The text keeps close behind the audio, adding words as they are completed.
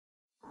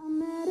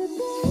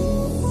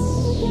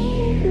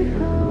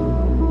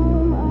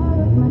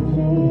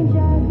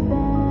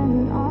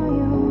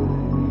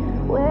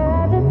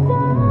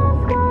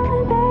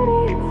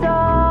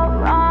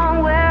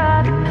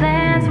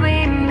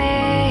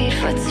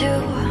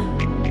too.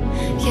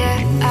 Yeah,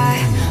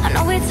 I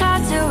know it's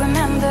hard to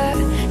remember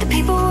the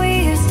people we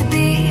used to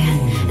be.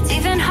 It's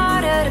even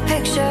harder to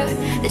picture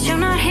that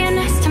you're not here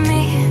next to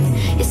me.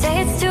 You say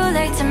it's too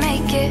late to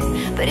make it,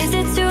 but is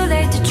it too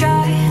late to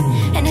try?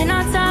 And in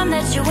our time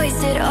that you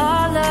wasted,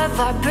 all of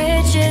our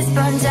bridges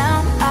burned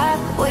down. I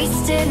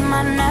wasted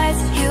my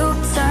nights, you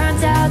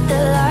turned out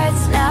the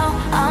lights. Now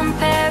I'm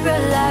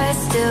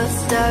paralyzed, still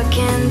stuck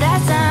in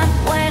that time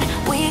when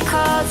we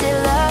called it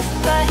love.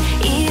 But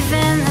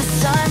even the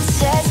sun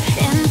sets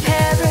in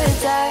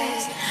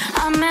paradise.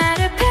 I'm at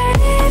a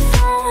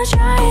payphone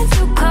trying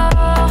to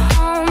call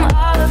home.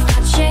 All of my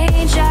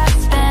change I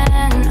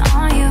spent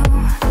on you.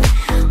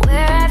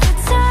 Where have the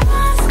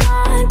time's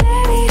gone,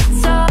 baby,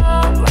 it's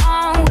all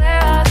wrong.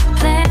 Where are the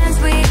plans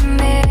we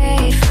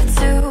made for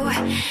two?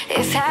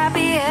 If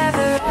happy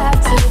ever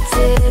after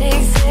did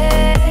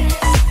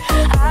exist,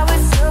 I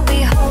would still be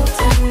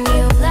holding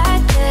you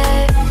like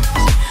this.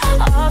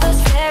 All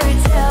those fairy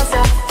tales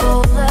are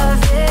full of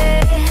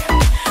it.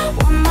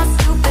 One more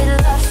stupid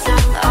love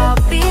song,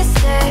 I'll be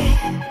sick.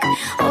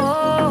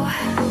 Oh,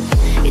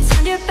 you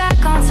turned your back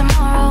on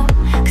tomorrow,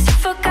 'cause you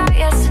forgot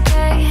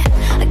yesterday.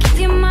 I gave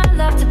you my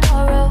love to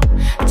borrow,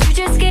 but you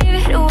just gave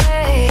it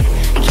away.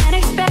 You can't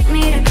expect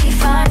me to be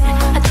fine,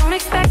 I don't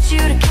expect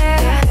you to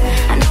care.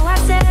 I know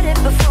I've said it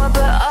before,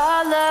 but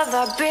all of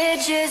our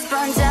bridges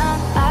burned down.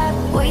 I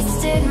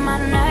wasted my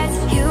nights,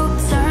 you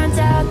turned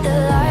out the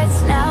lights.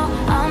 Now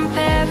I'm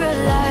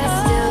paralyzed,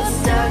 still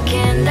stuck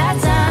in that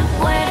time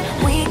when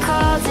we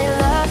called it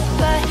love.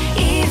 But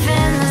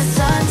even the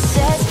sun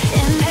sets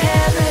in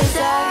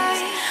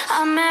paradise.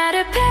 I'm at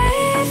a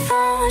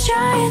payphone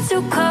trying to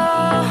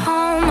call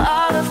home.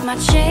 All of my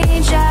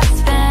change I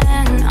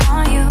spent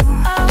on you.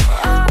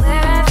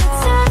 Where have the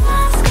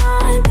time's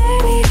gone,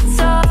 baby, it's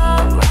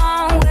all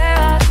wrong. Where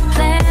are the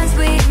plans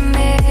we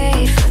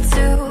made for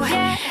two?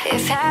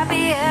 If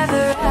happy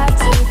ever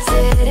after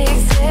did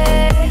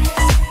exist,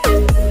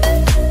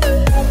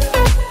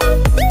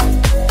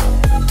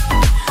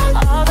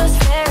 all those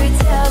fairy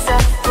tales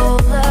are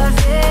full of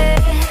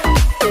it.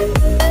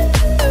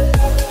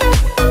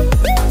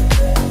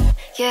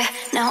 Yeah,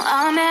 now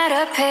I'm at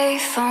a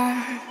payphone.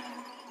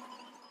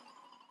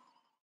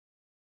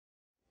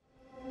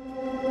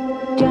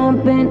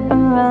 Jumping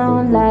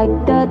around like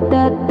da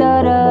da da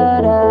da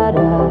da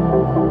da.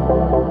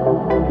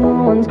 No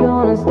one's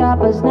gonna stop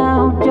us now.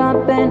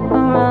 Jumping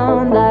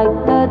around like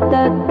da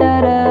da da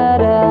da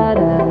da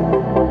da.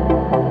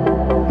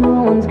 No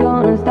one's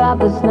gonna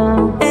stop us now.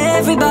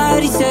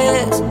 Everybody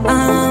says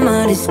I'm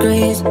a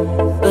disgrace,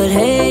 but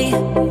hey,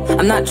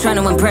 I'm not trying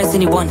to impress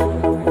anyone.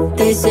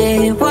 They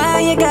say, why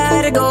you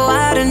gotta go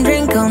out and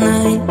drink all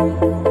night?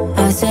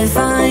 I said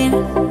fine,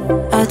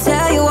 I'll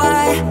tell you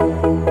why.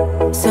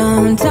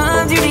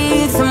 Sometimes you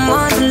need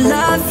someone to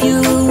love you,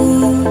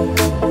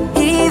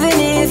 even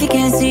if you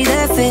can't see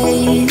their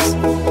face.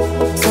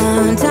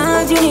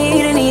 Sometimes you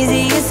need an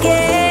easy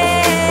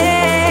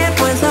escape.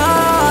 We're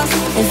lost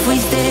if we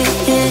stay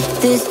in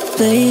this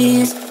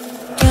place.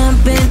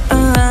 Jumping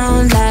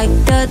around like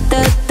da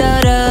da da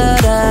da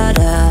da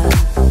da.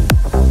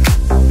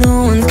 No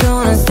one's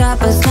gonna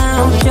stop us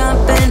now.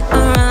 Jumping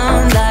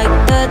around like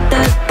da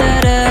da da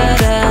da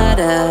da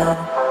da.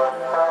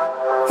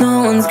 No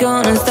one's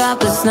gonna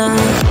stop us now.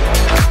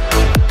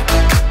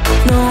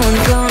 No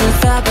one's gonna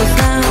stop us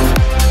now.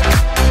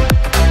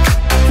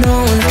 No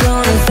one's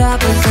gonna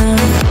stop us now.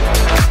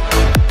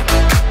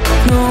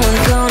 No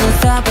one's gonna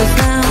stop us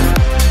now.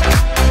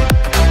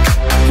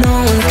 No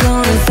one's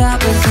gonna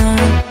stop us now.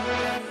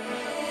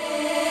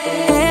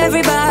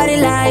 Everybody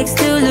likes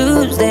to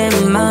lose their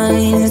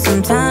mind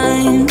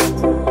sometimes.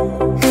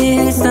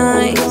 It's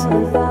nice.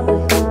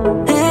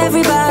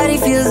 Everybody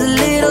feels a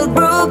little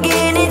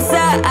broken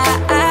inside,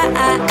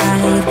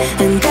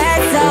 and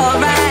that's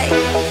alright.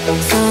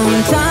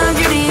 Sometimes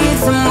you need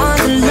someone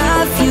to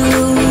love you,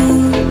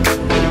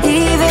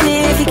 even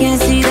if you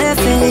can't see their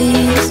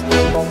face.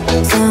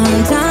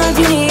 Sometimes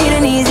you need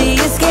an easy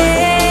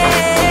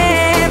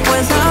escape.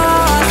 We're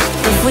lost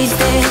if we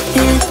stay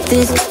in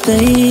this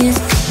place.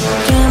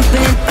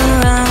 Jumping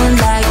around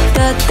like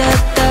da da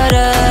da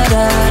da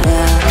da da.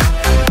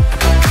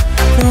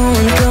 No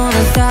one's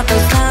gonna stop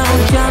us now.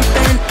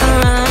 Jumping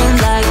around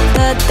like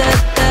da da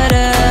da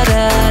da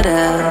da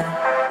da.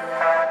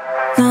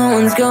 No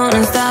one's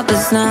gonna stop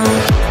us now.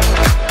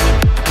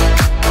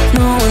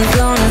 No one's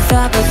gonna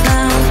stop us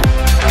now.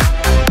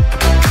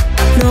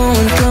 No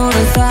one's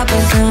gonna stop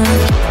us now.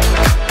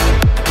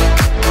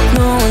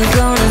 No one's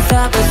gonna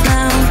stop us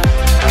now.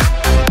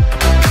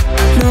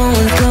 No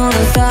one's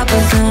gonna stop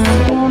us now.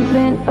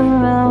 Jumping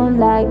around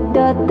like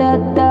da da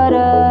da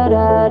da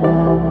da da.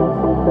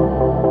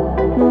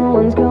 No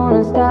one's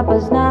gonna stop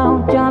us now.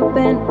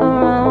 Jumping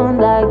around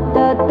like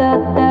da da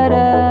da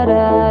da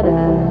da da.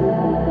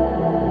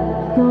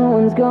 No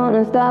one's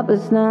gonna stop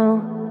us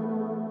now.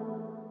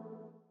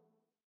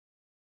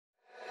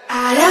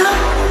 알아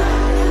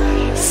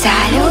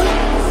살로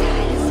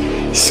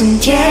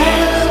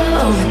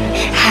숨겨온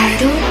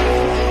하루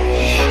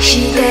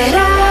시대로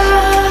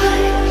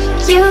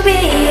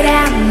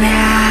유일한 나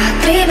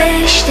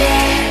primește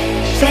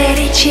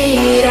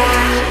fericirea.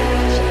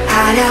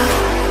 Alo,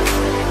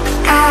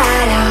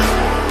 alo,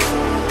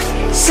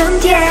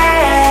 sunt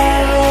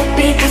eu,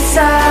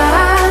 Picasso,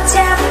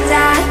 ți-am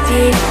dat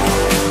timp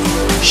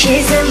și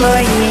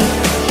zâmbăit,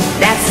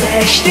 dar să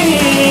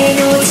știi,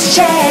 nu-ți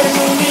cer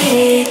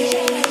nimic.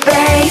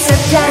 Vrei să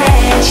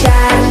pleci,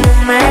 dar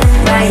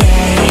numai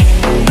ei,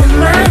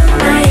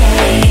 numai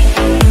ei,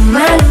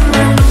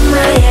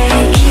 numai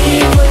ei,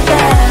 chipul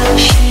tău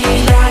și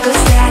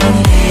dragostea din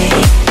tei.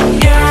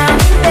 Eu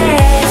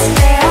amintesc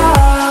pe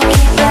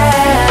ochii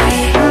tăi.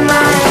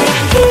 Mai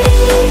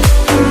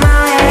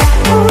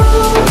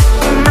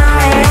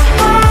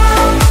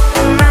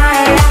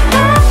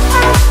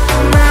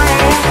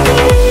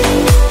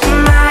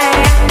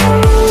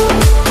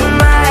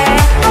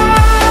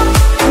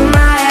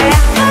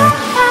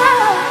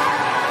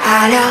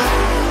alo,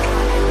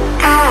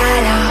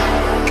 alo,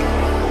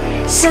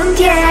 sunt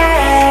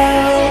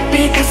eu,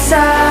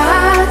 Picasso,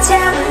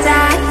 ți-am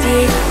dat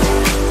timp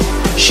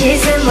și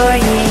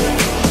zâmbăit,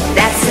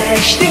 dar să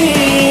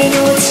știi,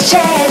 nu-ți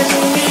cer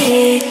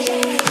nimic.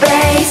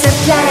 Vrei să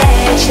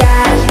pleci,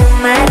 dar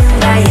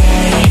numai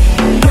ei,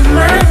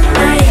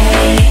 numai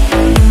ei,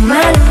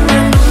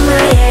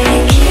 numai ei,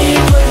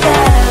 chipul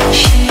tău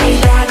și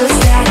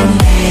dragostea din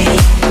tei.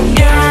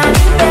 Eu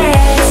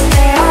amintesc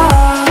pe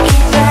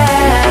ochii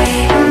tăi.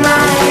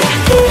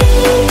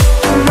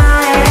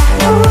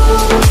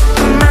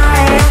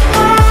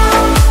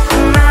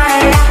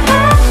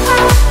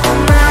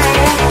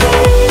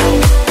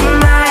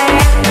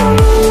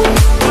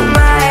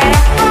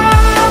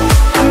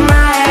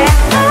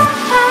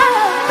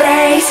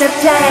 Vrei să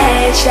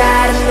pleci,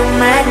 dar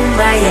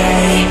numai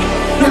ei,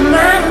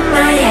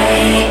 numai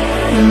ei,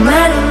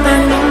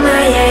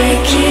 numai ei,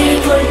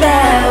 chipul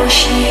tău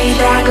și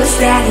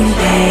dragostea din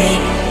tei.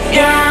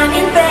 Eu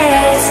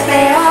amintesc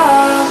pe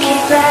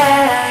ochii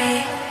tăi.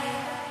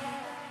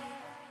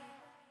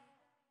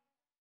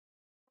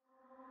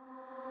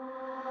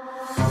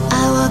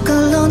 I walk a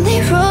lonely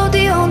road,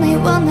 the only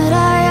one that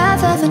I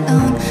have ever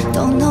known.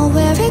 Don't know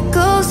where it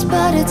goes,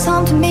 but it's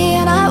home to me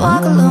and I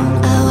walk alone.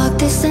 I walk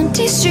this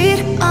empty street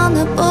on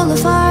the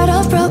boulevard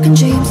of broken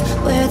dreams,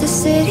 where the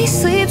city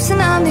sleeps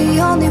and I'm the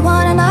only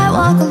one and I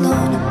walk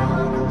alone.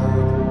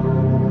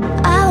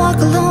 I walk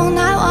alone,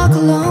 I walk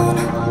alone.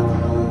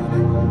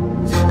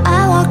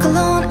 I walk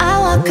alone, I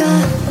walk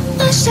up.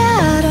 My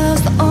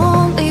shadow's the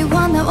only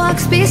one that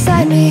walks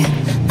beside me.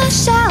 My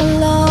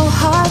shallow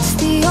heart's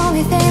the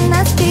only thing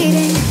that's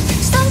beating.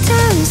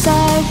 Sometimes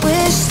I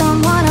wish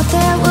someone up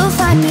there will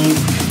find me.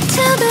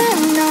 Till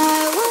then I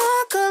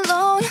walk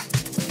alone.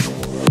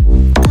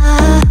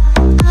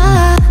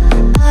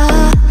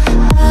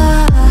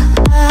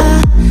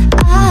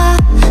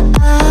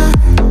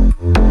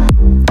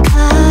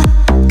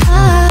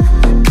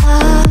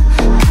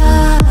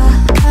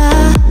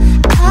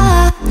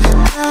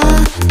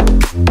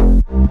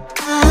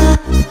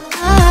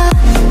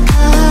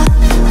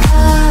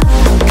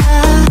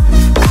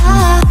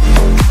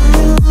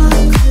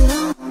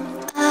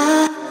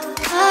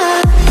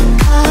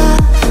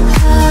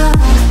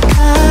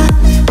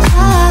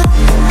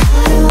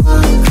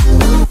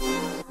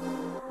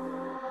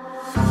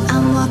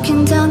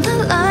 Walking down the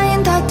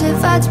line that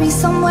divides me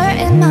somewhere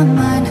in my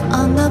mind,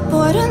 on the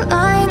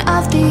borderline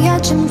of the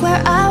edge and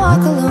where I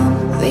walk alone.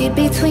 Read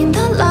between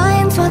the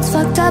lines what's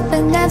fucked up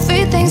and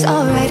everything's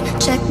alright.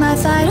 Check my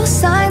vital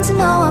signs and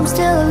know I'm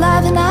still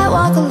alive and I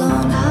walk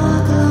alone. I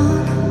walk alone.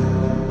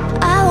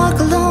 I walk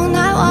alone,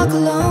 I walk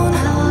alone.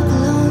 I walk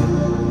alone.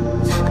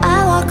 I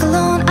walk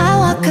alone, I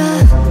walk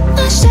up.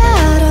 My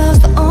shadow's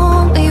the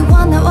only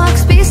one that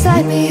walks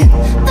beside me.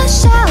 My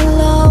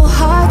shallow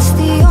heart's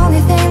the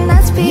only thing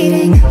that's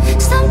beating.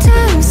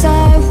 Sometimes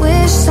I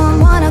wish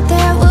someone up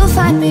there will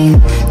find me.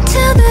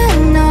 Till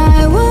then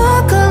I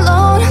walk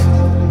alone.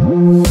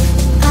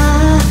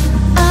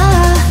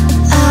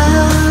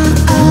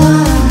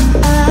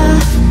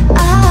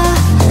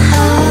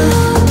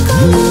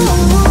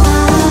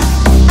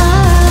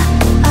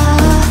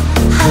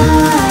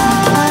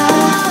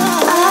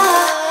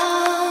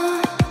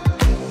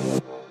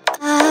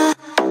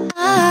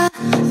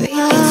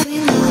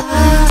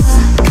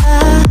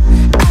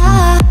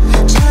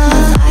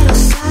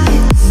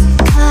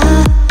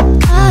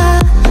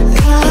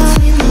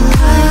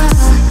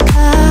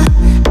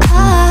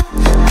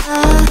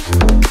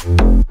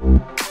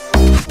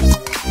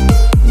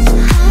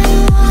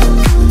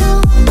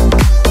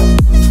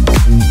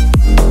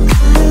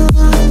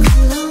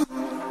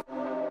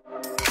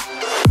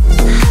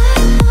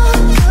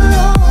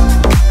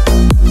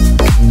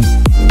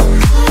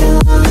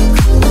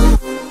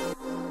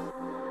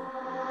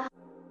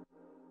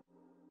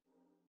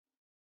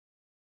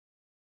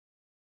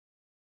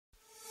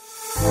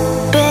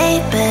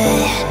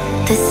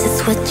 This is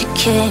what you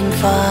came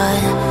for.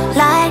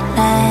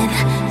 Lightning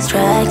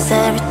strikes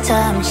every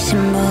time she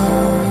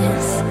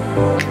moves,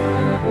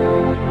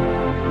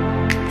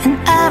 and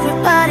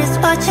everybody's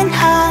watching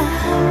her.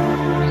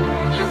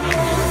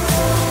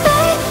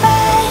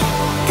 Baby,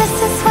 this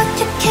is what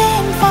you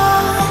came for.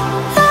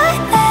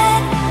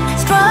 Lightning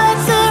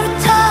strikes every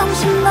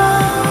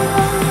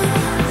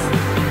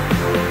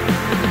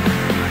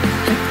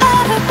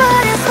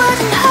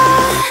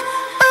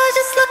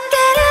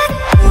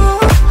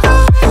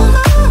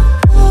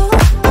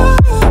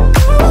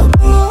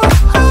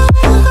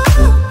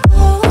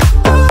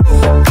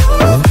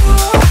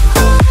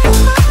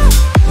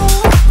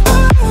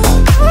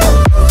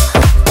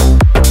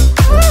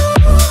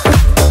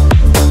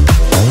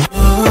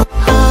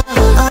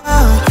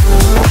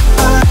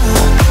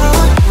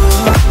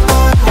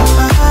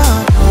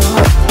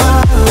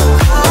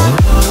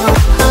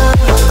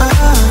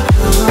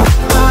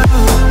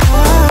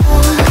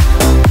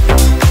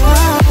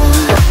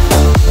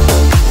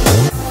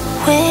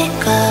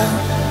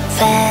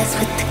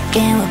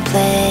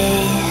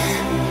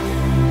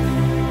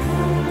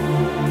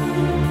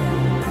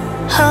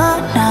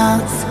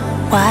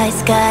Why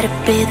it's gotta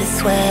be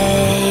this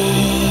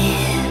way?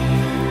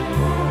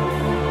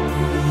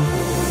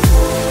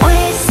 We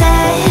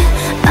say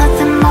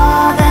nothing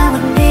more than we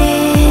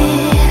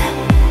need.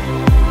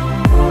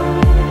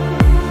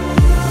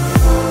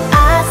 I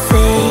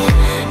see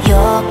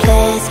your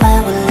place when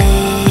we leave.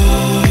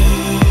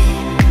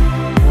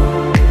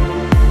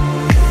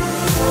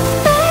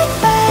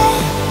 Baby,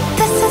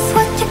 this is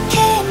what you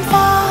came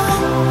for.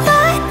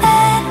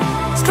 Lightning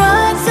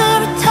strikes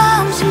every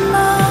time she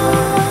moves.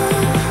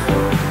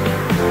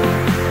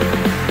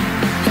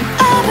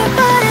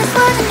 Everybody's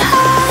watching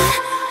her,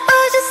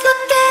 we're just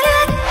looking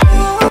at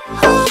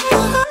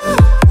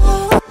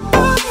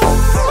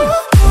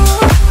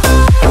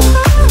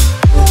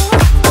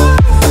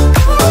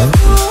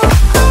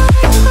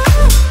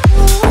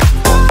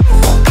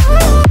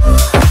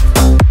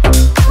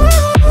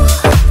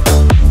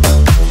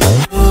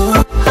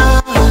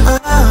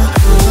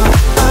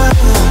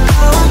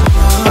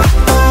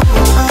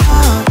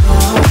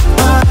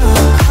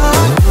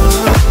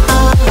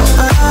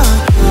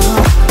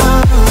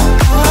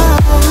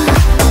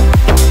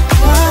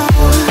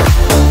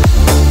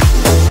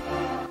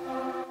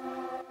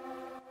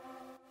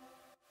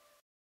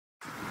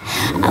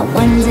I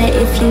wonder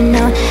if you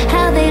know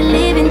how they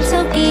live in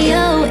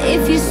Tokyo.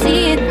 If you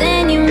see it,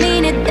 then you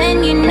mean it,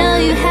 then you know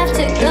you have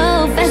to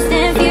go fast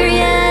and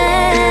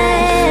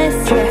furious.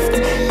 Drift,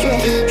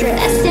 drift, drift.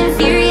 Fast and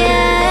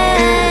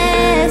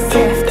furious.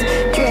 Drift,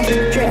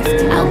 drift,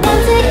 drift. I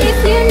wonder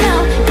if you know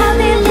how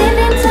they live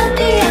in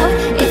Tokyo.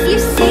 If you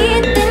see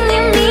it, then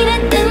you mean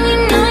it, then you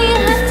know you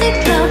have to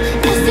go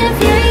fast and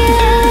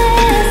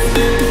furious.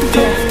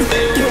 Drift,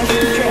 drift,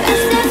 drift.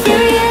 Fast and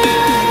furious.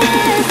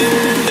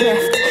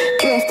 Drift,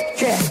 drift,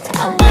 drift.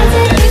 I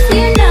wonder if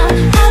you know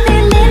how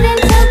they live in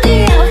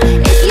Tokyo.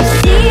 If you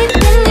see it,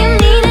 then you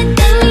mean it,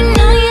 then you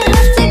know you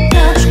have to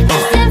go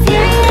fast and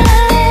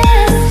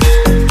furious.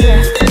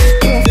 Drift,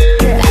 drift,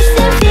 drift. Fast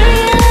and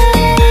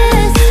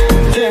furious.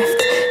 Drift,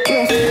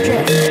 drift,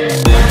 drift.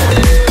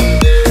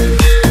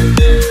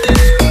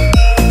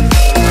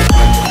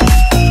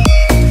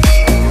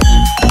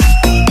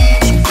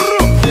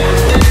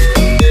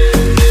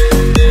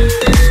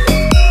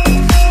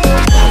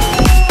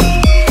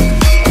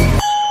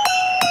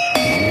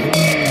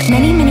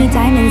 Many, many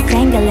diamonds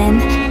dangling.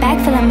 Bag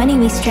full of money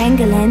we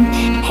strangling.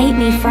 Hate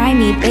me, fry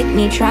me, bake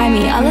me, try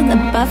me. All of the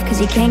buff cause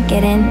you can't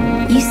get in.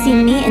 You see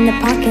me in the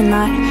parking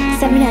lot.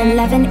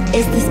 7-Eleven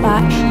is the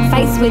spot.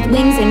 Fights with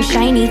wings and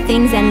shiny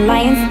things. And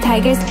lions,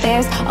 tigers,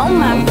 bears. Oh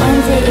my,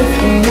 wonder if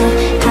you know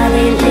how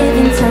they live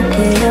in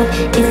Tokyo.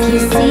 If you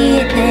see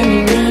it, then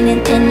you mean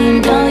it, then you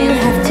know you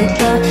have to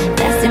go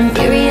fast and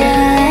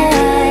furious.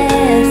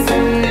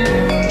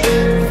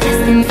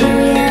 Fast and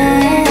furious.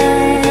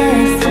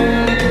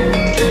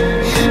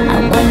 I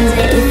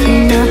wonder if you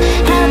know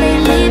how they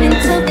live in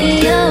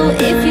Tokyo.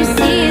 If you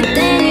see it,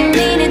 then you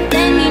mean it,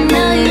 then you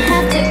know you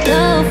have to go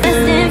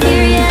fast and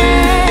furious.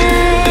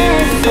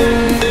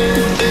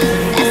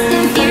 Fast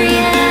and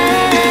furious.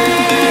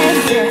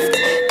 Drift,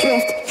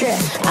 drift,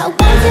 drift. I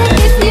wonder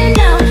if you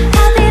know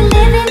how they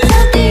live in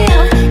Tokyo.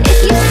 If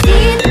you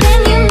see it, then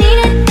you mean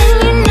it, then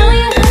you know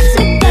you have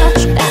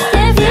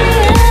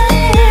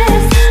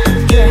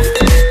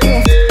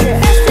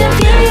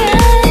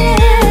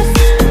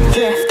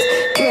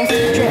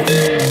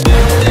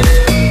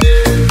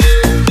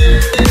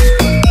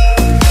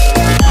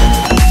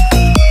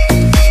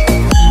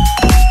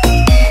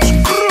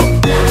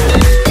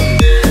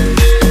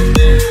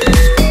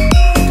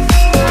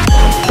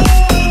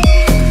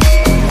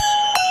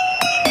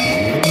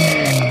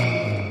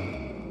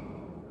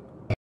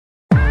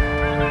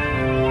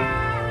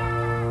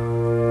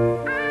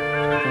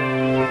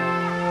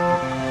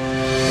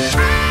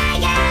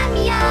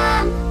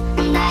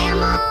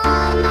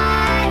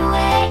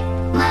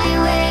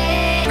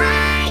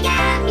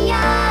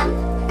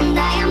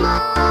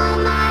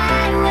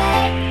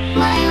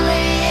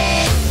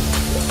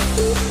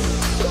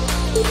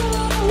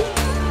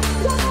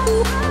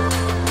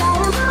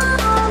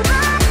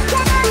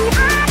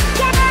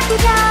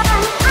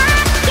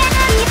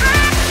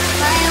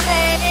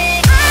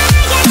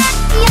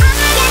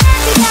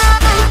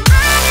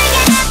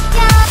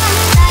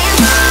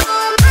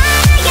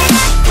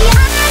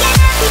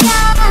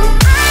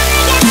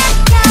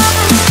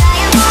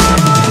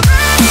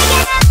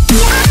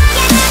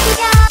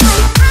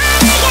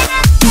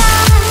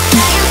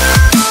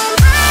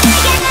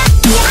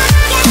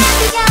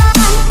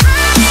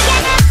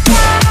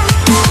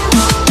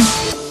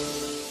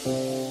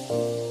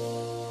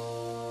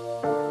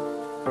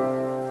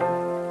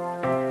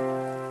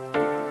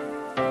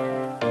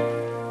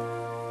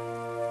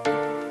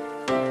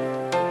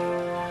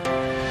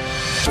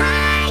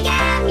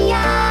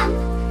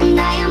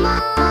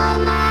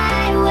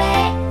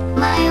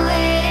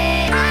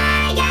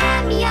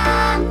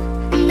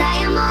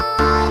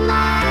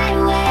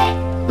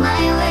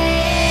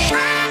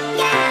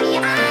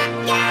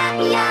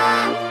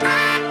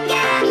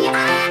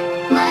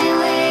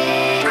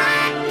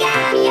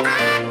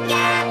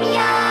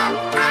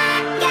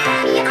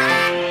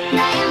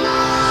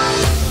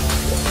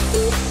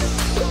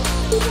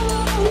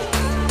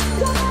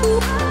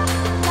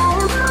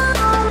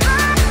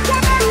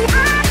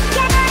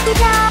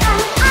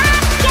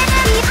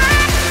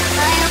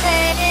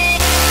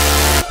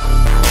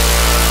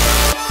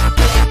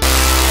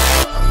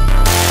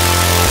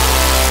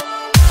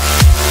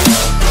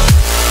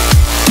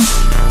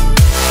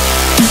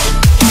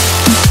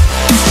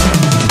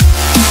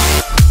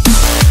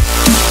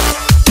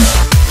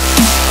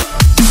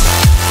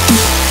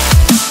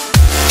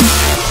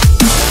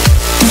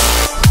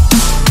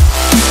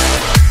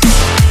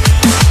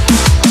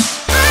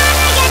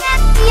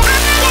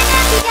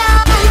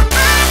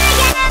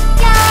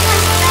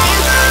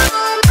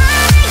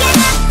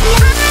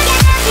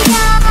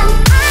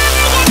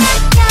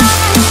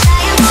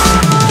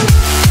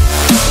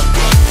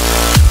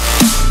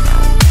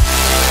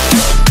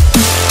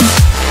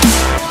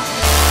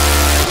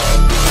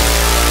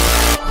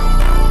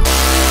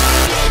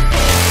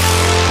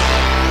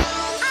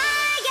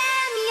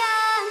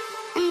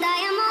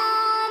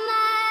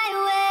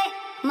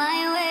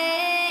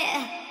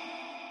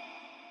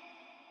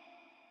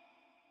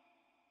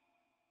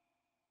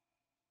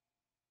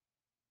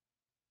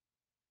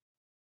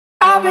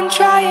I've been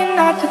trying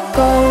not to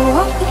go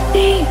off the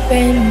deep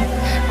end.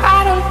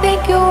 I don't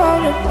think you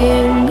wanna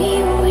give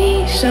me a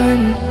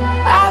reason.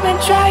 I've been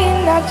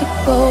trying not to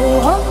go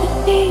off the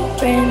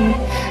deep end.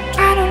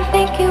 I don't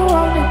think you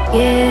wanna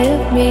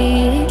give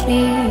me.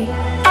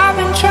 I've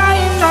been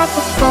trying not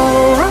to go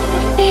off the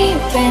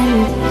deep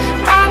end.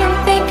 I don't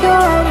think you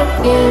wanna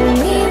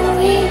give me a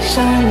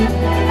reason.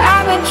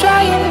 I've been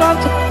trying not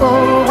to go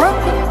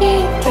off the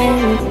deep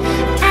end.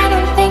 I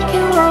don't think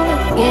you wanna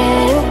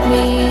give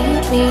me.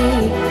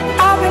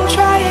 I've been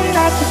trying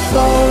not to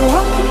go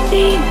off the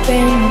deep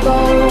end, go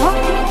off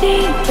the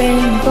deep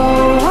end, go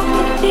off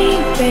the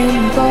deep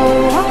end, go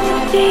off the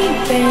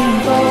deep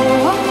end, go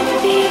off the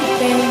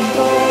deep end,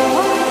 go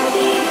off the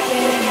deep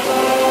end, go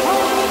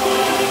off the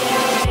deep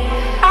end.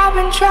 I've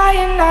been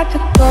trying not to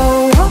go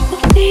off the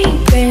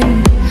deep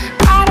end.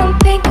 I don't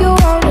think you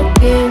wanna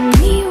give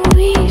me a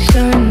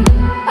reason.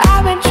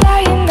 I've been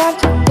trying not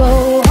to go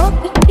off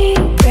the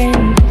deep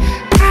end.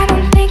 I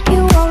don't think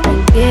you wanna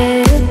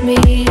give me.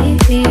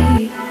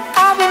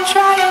 I've been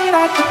trying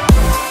not to.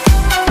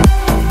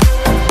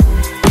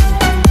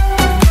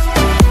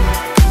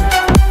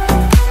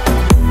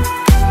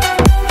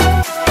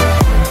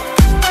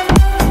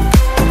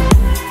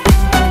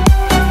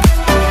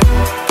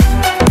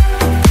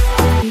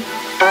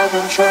 I've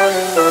been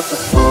trying not to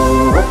go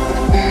off the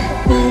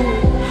deep end.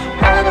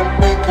 I don't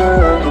think you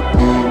wanna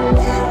give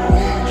me a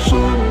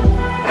reason.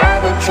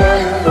 I've been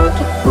trying not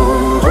to go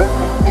off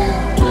the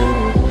deep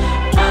end.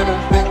 I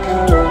don't think you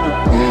wanna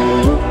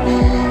give me.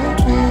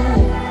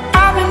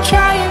 I've been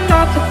trying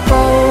not to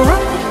go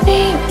off the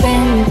deep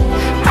end.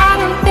 I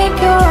don't think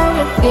you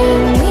wanna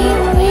give me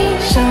a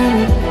reason.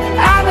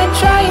 I've been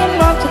trying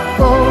not to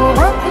go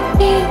off the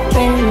deep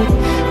end.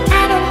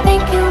 I don't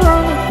think you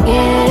wanna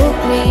give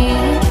me.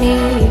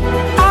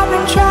 I've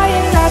been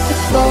trying not to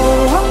go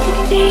off the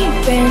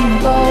deep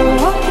end, go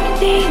off the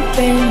deep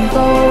end,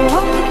 go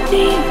off the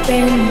deep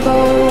end, go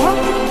off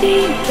the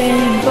deep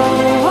end, go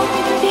off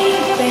the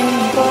deep end,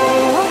 go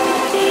off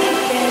the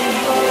deep end,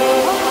 go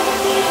off the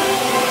deep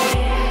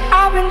end.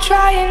 I've been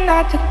trying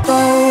not to go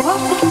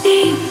off the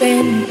deep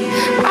end.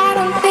 I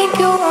don't think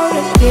you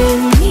wanna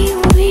give me a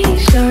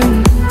reason.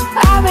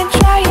 I've been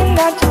trying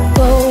not to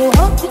go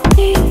off the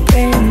deep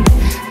end.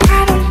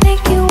 I don't think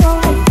you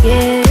wanna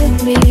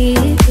give me.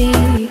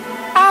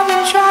 I've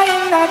been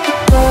trying not to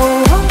go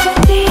off the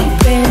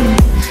deep end.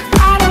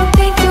 I don't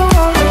think you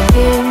wanna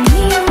give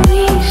me a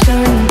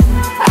reason.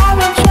 I've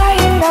been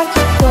trying not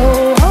to go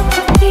off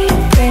the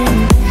deep end.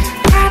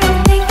 I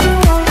don't think you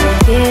wanna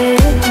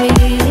give me.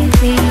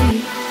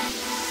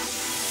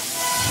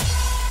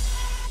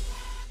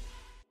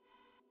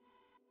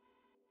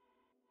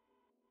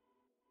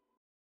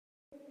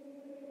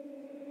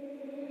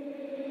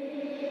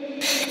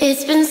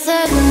 It's been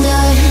said and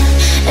done.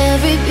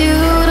 Every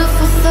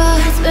beautiful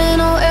thought's been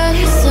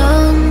already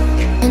sung.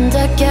 And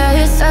I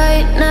guess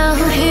right now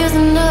here's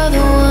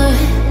another one.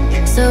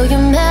 So your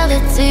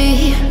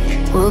melody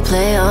will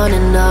play on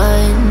and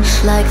on,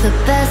 like the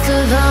best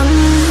of them.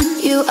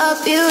 You are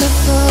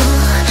beautiful,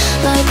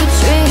 like a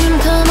dream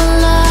come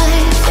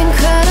alive.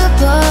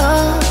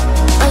 Incredible,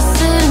 a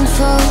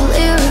sinful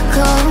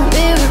lyrical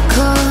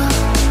miracle.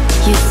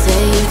 You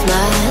saved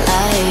my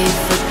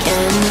life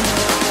again.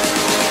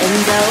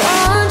 And I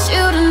want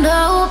you to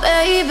know,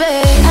 baby,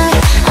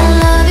 I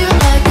love you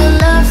like a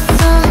love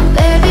song,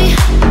 baby.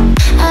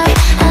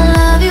 I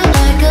love you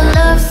like a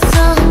love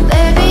song,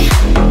 baby.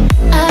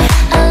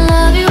 I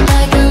love you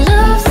like a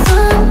love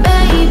song,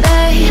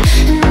 baby.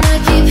 And I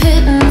keep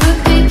hitting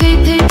repeat,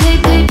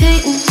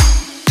 repeating.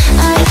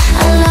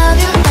 I love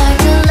you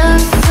like a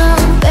love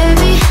song,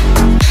 baby.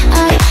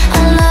 I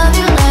love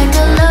you like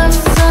a love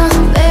song,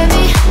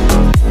 baby.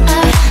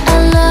 I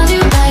love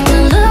you like a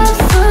love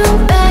song,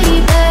 baby.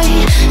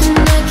 And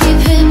I keep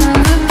hitting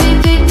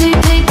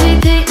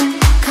repeat,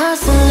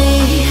 constantly.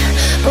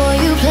 Boy,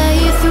 you play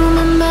through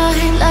my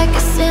mind like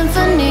a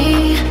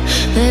symphony.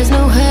 There's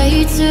no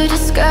way to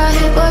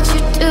describe what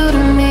you do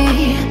to me.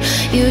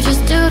 You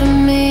just do to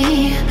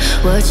me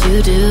what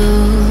you do.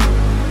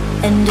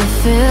 And it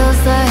feels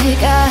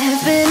like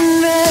I've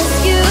been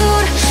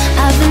rescued.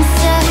 I've been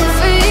set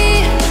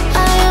free.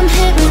 I am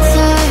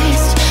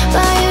hypnotized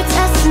by your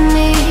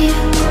destiny.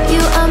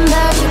 You are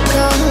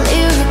magical,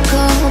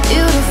 lyrical,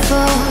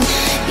 beautiful.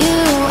 You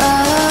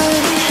are.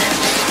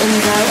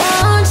 And I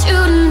want you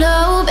to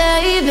know,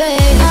 baby,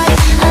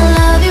 I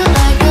love you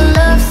like a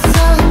love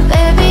song,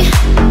 baby.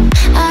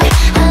 I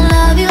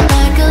love you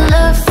like a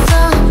love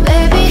song,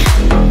 baby.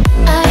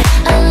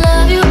 I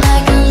love you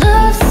like a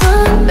love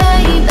song,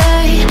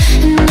 baby.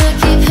 And I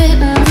keep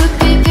hitting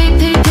repeat.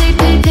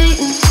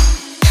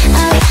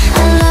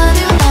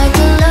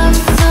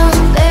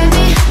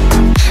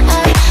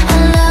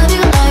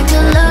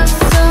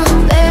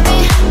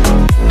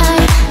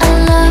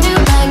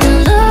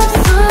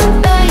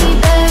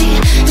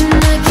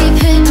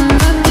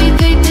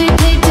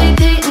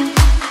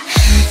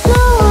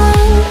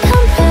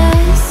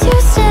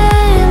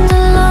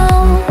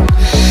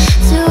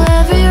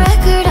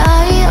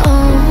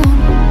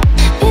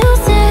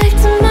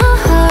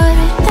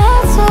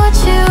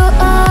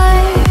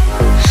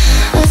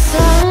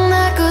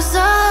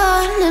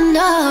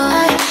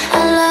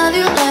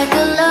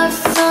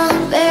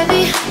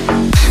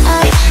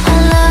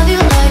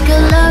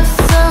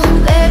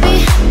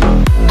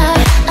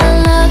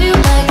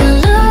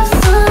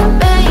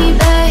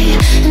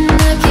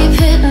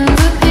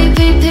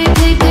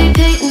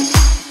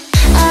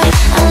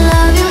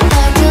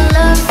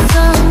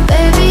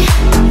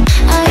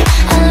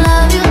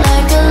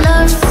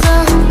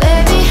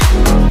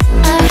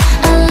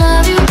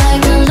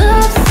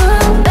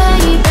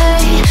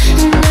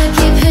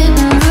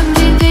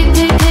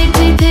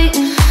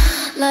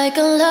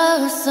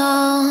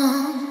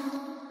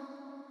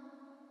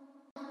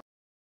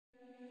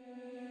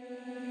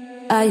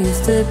 I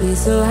used to be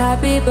so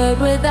happy, but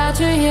without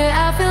you here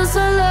I feel so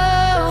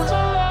low.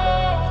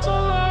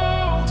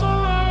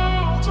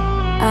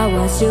 I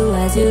watched you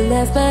as you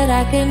left, but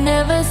I could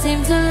never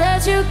seem to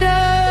let you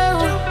go.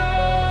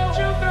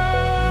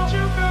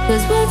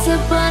 'Cause once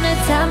upon a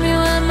time you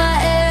were my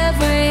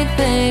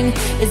everything.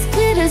 It's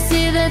clear to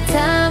see that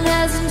time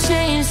hasn't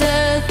changed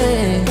a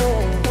thing.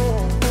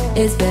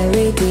 It's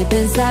very deep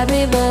inside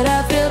me, but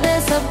I feel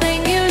there's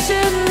something you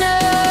should know.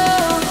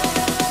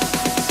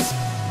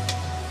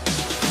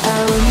 I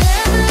will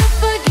never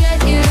forget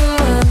you.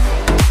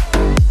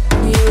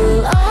 You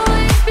will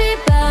always be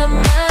by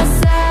my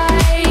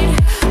side.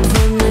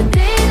 From the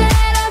day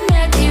that I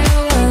met you,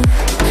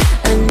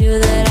 I knew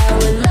that I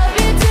would love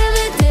you till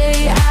the day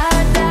I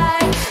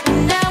die.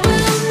 And I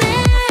will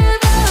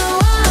never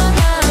want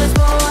much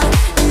more.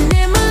 And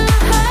in my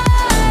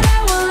heart I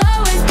will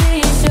always be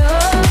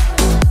sure.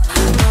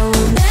 I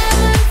will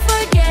never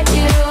forget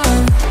you.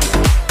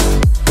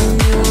 And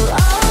you will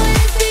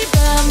always be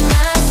by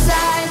my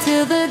side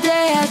till the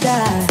day I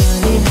die.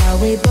 Funny how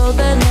we both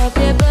end up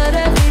here, but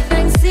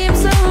everything seems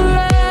so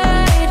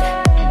right.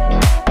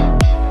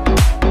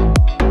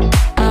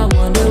 I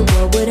wonder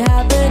what would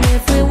happen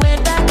if we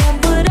went back and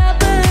put up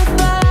a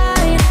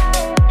fight.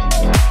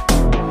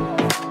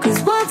 'Cause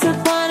once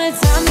upon a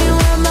time you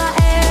were my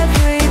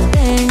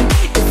everything.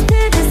 It's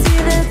good to see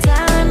that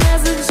time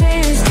hasn't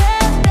changed a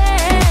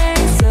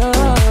thing. So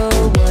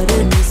what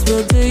in this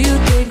world do you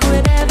think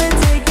would ever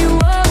take you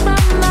off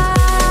my mind?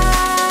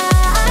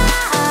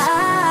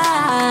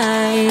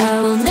 I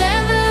will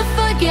never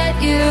forget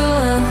you.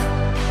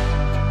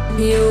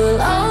 You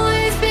will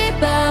always be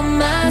by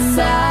my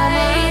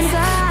side.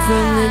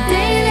 From the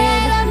day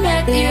that I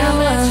met you,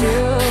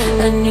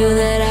 I knew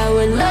that I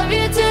would love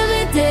you till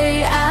the day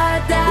I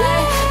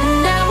die.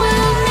 And I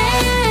will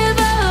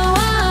never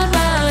want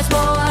much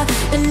more.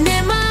 And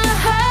in my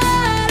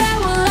heart I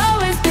will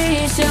always be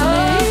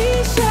sure.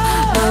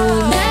 I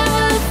will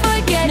never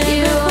forget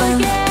you.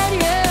 And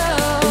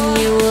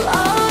you will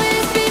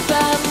always be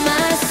by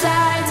my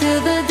side till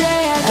the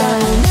day I die. I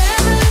will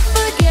never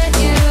forget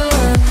you.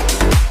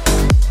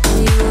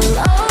 You will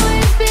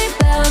always be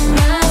by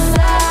my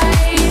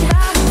side.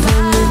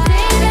 From the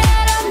day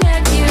that I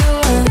met you,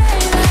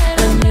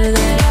 I knew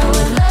that I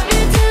would love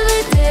you till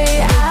the day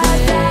I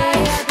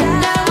die.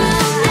 And I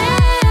will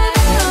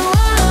never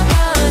want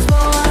much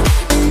more.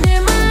 And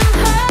in my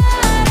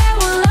heart I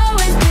will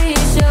always be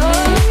sure.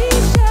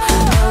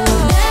 I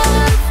will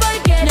never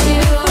forget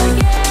you.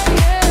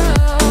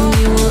 And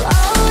you will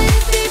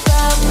always be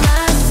by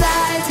my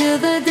side till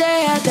the day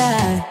I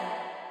die.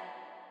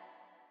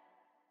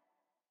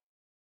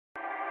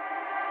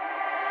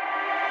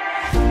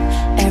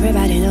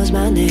 Everybody knows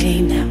my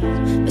name now,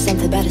 but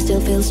something about it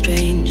still feels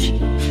strange.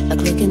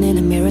 Like looking in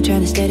a mirror,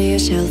 trying to steady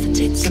yourself and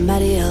see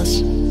somebody else.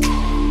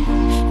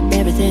 And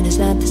everything is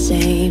not the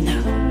same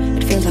now.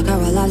 It feels like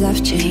our lives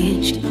have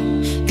changed.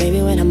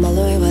 Maybe when I'm all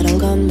away, it'll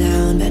calm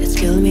down, but it's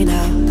killing me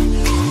now.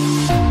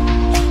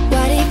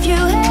 What if you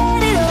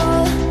had it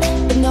all,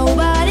 but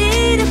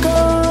nobody to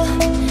call?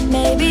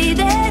 Maybe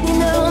then you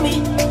know me.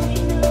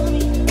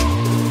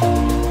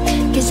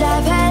 'Cause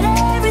I've had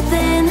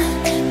everything,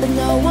 but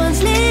no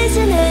one's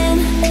listening.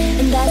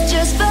 And that's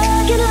just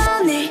fucking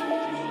lonely.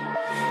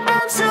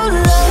 I'm so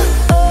lonely.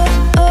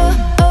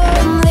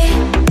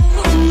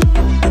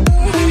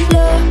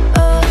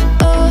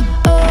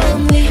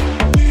 Lonely.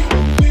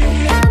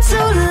 I'm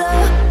so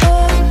lonely.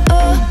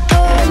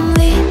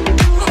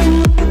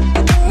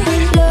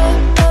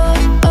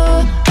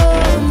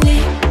 Lonely.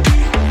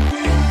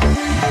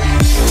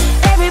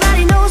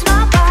 Everybody knows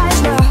my price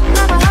now.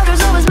 Now my heart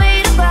was always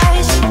made of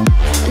ice.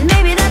 And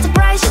maybe that's a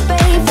price you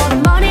pay for the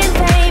money and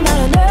fame at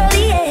an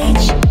early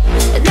age.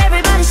 And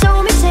everybody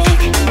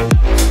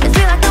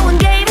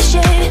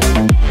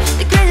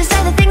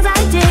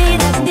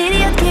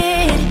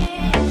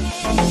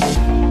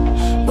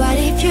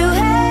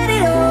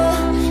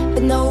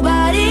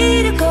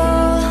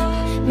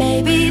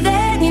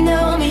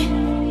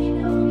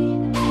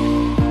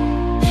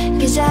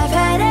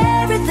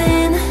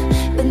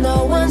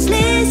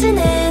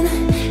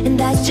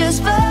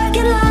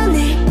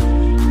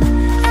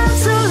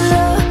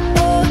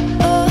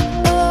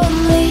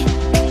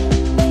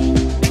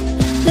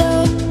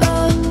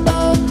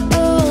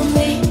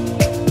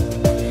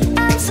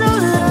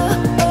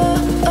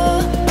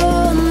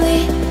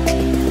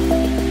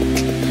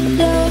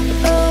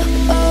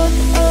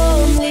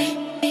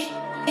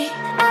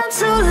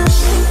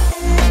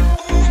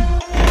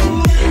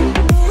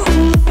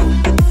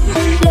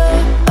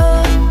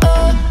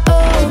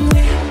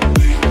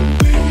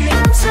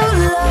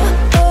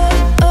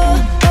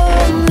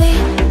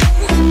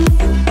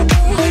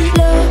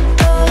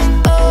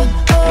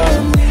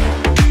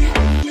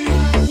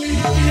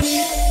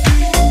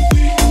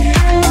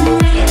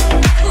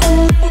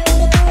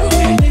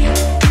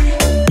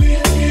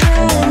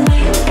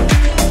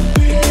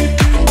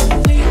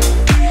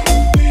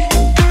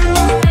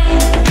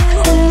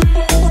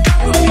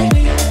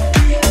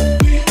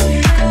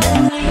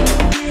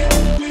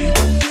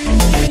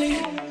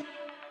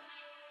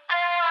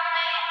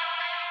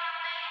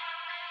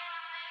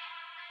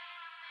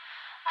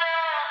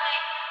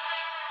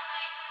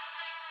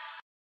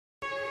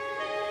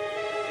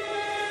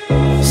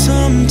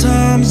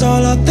Sometimes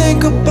all I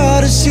think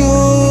about is you.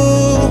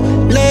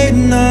 Late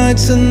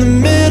nights in the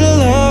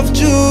middle of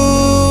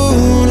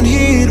June.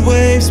 Heat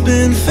waves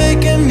been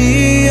faking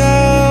me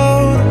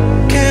out.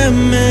 Can't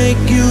make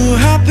you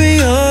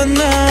happier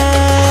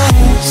now.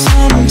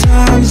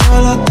 Sometimes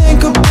all I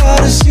think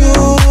about is you.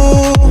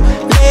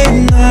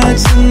 Late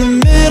nights in the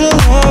middle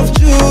of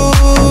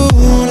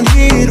June.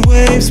 Heat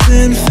waves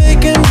been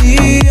faking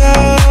me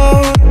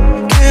out.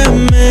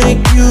 Can't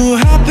make you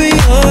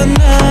happier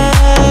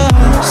now.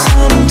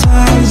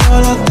 Sometimes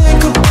all I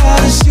think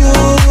about is you.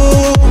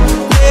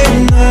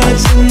 Late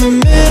nights in the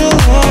middle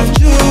of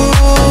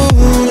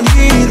June.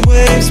 Heat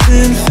waves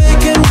been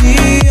faking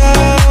me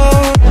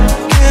out.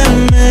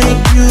 Can't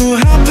make you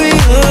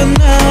happier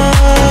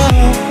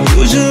now.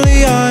 Usually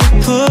I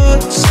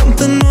put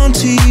something on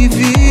TV,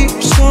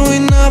 so we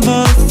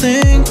never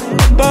think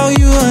about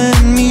you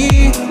and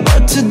me.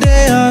 But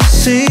today I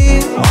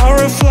see our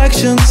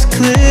reflections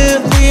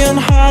clearly in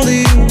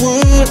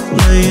Hollywood,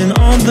 laying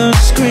on the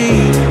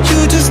screen. You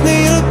just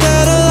need a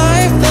better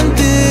life than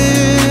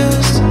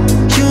this.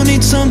 You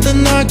need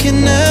something I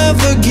can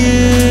never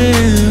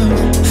give.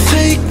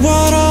 Fake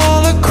water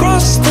all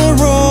across the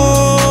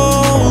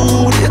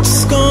road.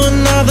 It's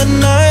gone now, the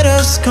night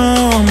has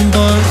come.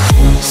 But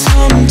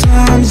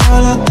sometimes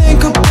all I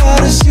think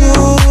about is you.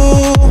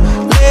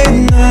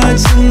 Late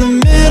nights in the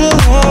middle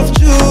of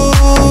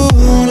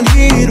June.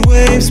 Heat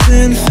waves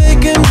been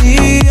faking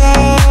me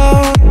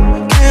out.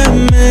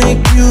 Can't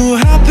make you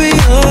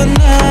happier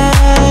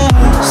now.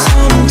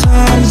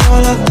 Sometimes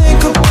all I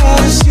think about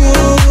is you.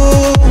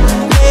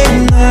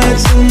 Late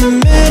nights in the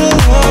middle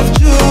of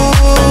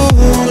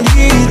June.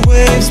 Heat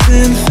waves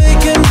been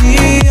faking me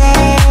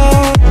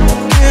out.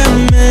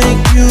 Can't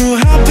make you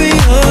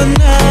happier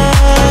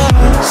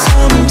now.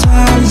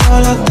 Sometimes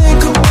all I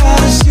think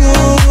about is you.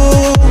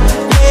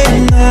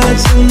 Late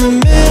nights in the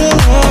middle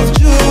of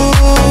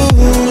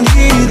June.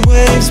 Heat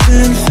waves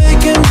been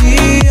faking me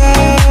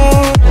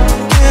out.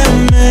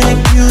 Can't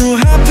make you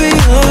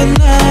happier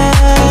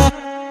now.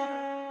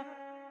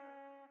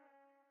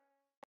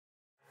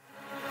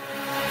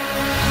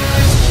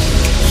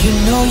 You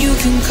know you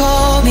can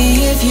call me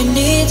if you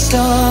need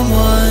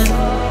someone.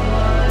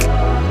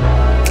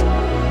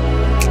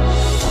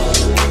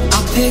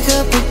 I'll pick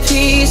up the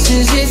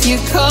pieces if you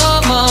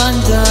come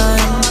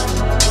undone.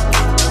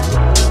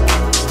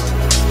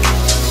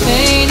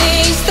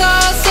 Painting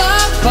stars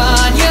up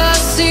on your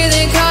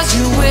ceiling, 'cause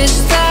you wish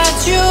that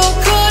you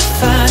could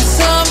find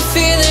some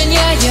feeling,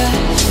 yeah, yeah.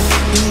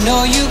 You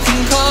know you can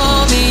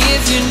call me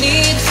if you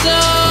need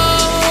someone.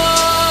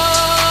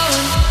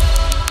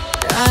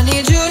 I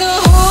need you to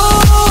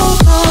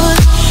hold on.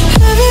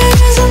 Heaven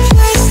is a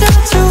place not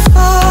too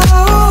far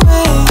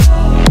away.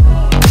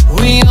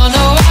 We all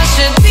know I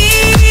should be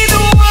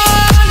the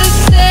one to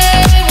say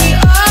we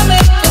all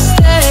make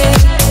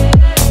mistakes.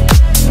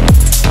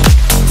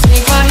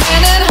 Take my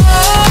hand and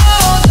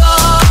hold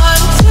on.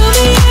 Tell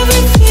me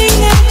everything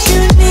that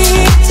you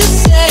need to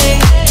say,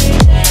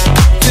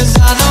 'cause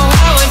I know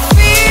how it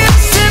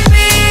feels to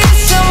be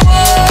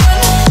someone.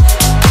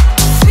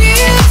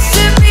 Feels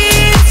to be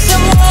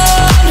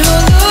someone who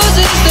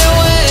loses their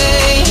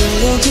way. You're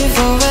looking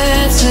for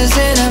answers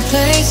in a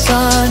place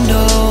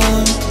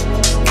unknown,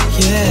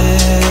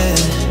 yeah.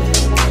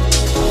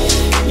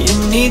 You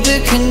need the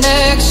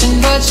connection,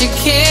 but you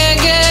can't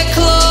get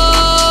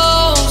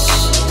close.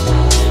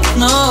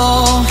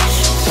 No,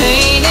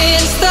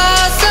 painting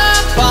stars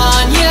up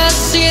on your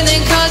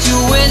ceiling, 'cause you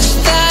wish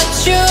that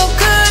you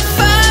could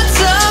find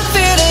some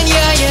feeling,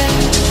 yeah, yeah.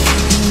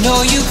 You know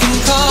you can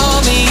call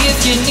me if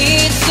you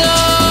need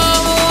someone.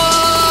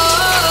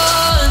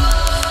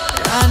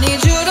 I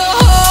need you to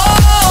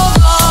hold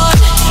on.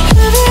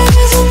 Heaven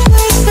is a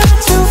place not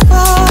too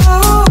far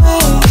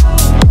away.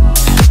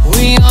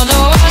 We all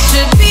know I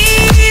should be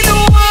the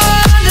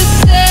one to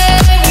say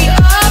we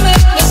all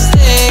make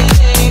mistakes.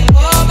 We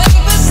all make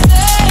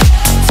mistakes.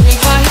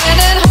 Take my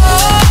hand and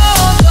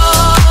hold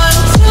on.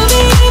 Tell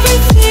me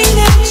everything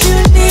that you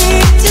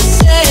need to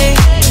say,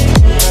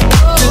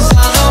 'cause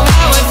I know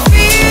how it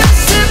feels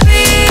to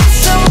be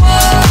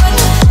someone.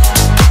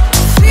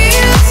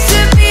 Feels to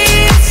be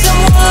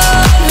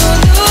someone who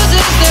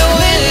loses their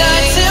way.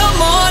 Midnight till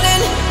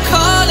morning,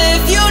 call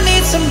if you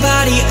need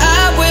somebody.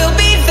 I will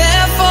be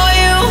there for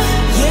you,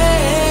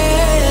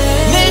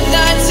 yeah.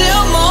 Midnight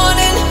till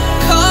morning,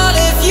 call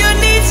if you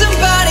need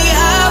somebody.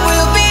 I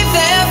will be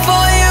there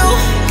for you.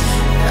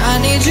 I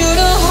need you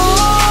to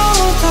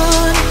hold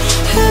on.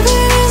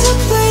 Heaven is a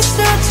place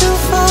not too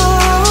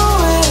far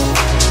away.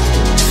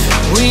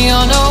 We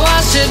all know I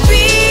should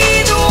be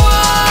the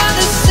one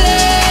to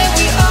say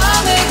we all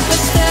make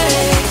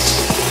mistakes.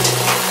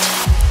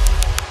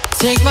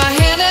 Take my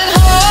hand and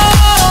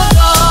hold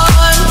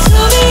on.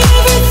 Tell me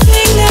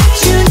everything that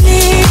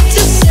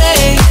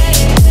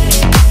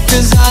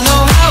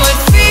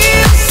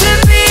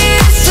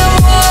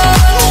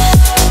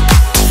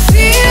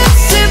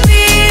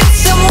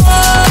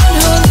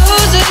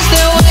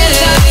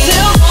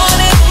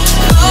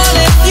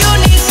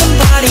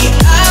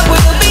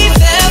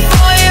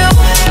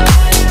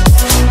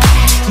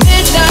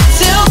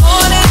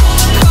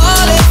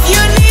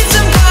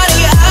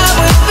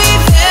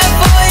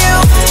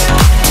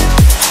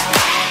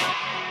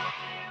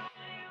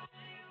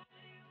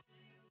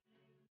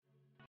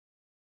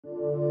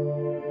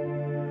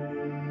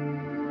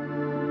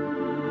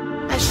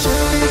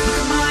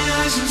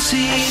eyes and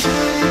see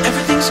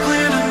everything's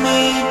clear to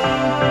me.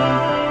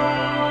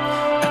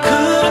 I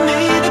could have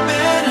made it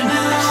better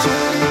now.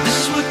 This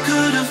is what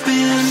could have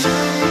been.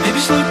 Maybe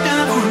slow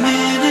down for a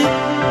minute.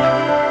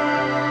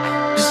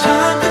 This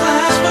time could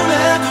last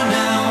forever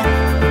now.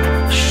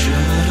 I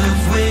should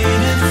have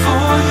waited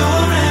for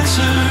your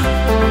answer,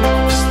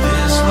 'cause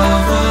this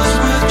love was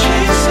worth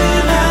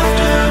chasing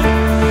after.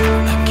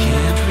 I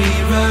can't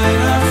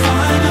rewrite our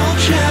final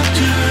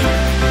chapter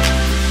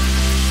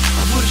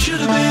of what it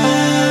should have been.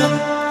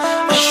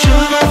 I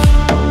should have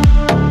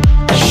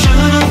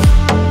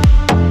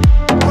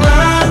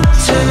lied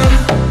to,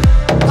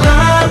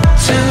 lied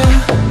to.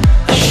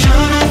 I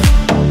should have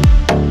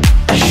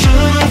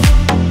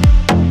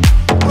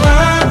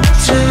lied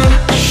to,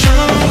 I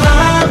should have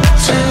lied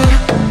to.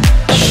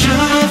 I should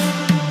have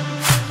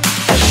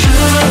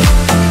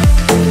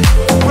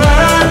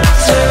lied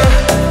to,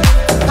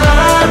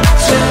 lied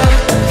to.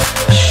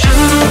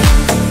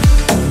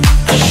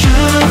 I should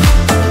have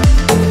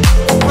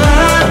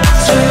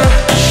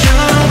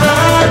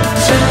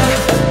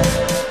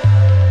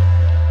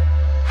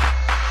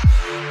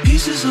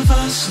pieces of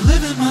us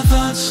living my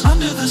thoughts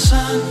under the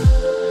sun.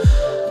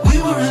 We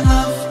were in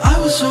love, I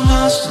was so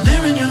lost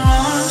there in your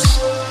arms.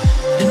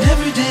 And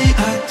every day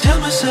I tell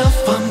myself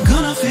I'm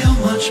gonna feel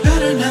much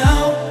better now,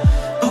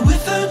 but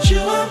without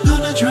you I'm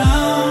gonna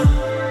drown.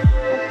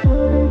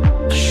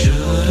 I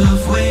should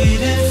have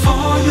waited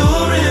for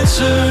your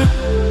answer,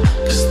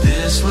 'cause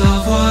this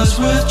love was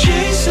worth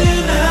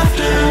chasing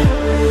after.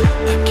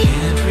 I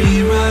can't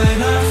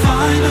rewrite our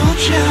final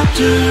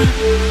chapter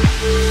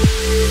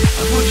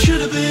of what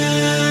should have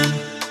been.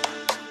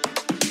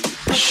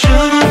 I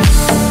should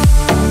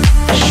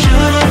have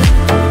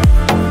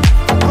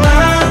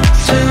lied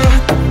to,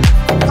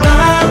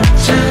 lied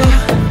to.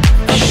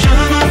 I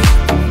should have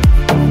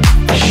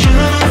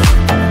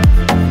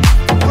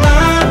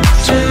lied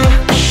to,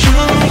 I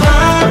should have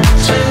lied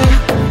to.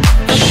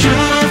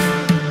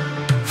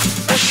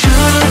 I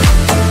should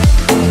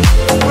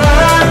have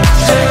lied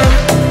to,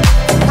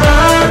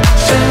 lied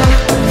to.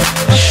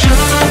 I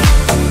should have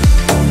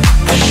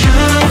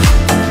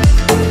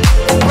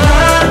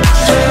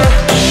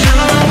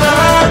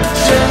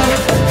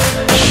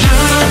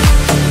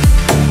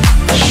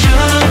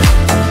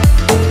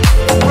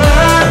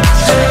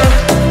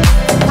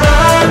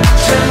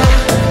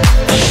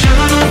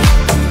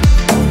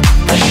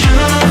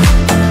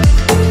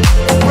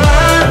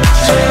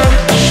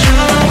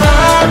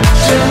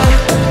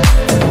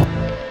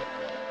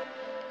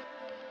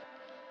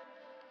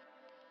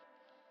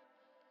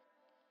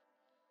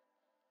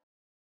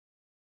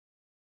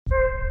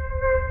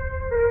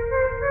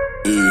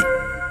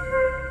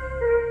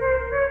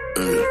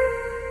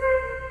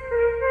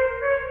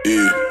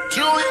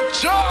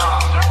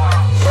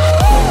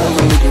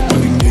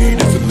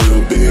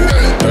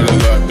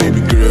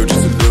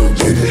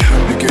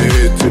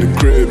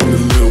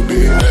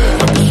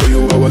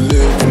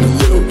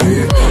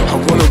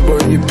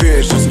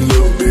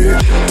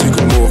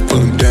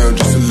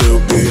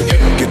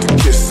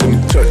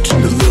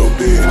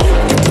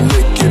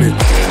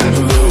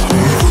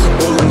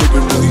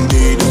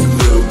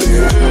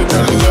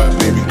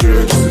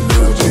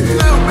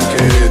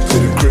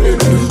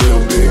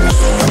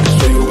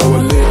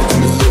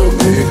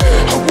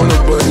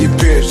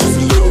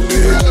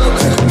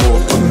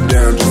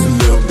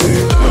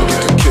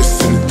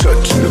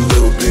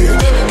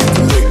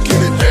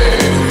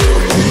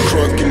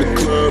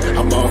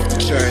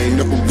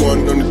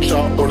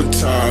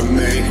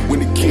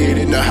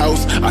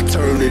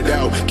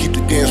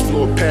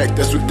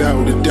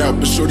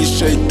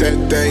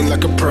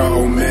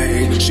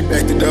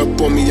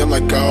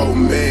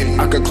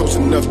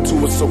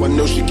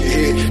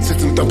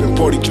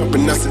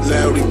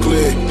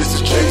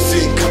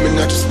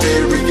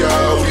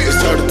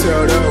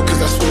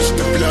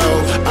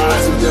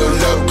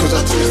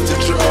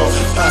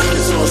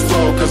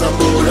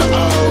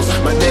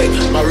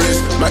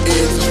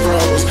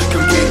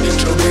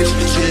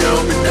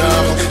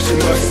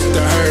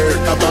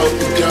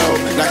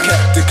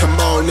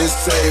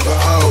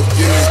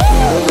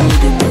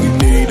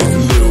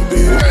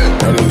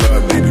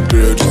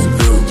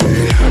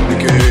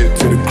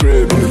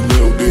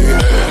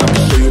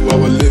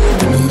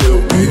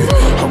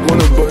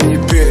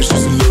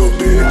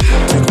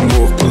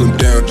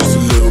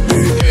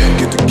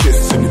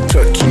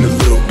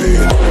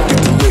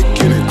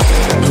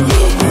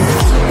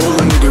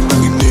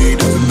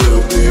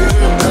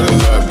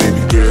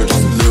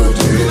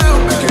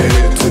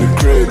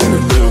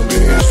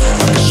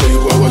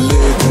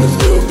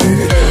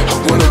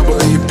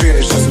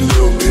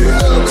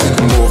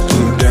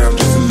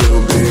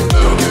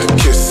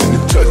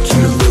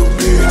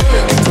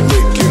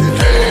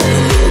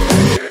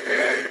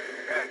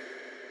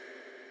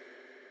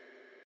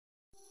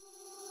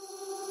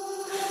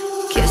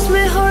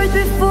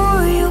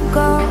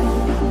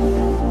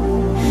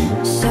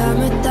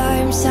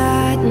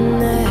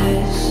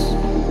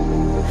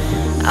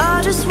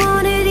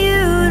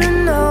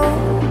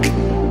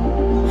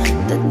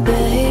that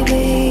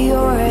baby,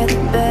 you're the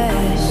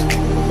best.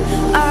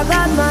 I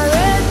got my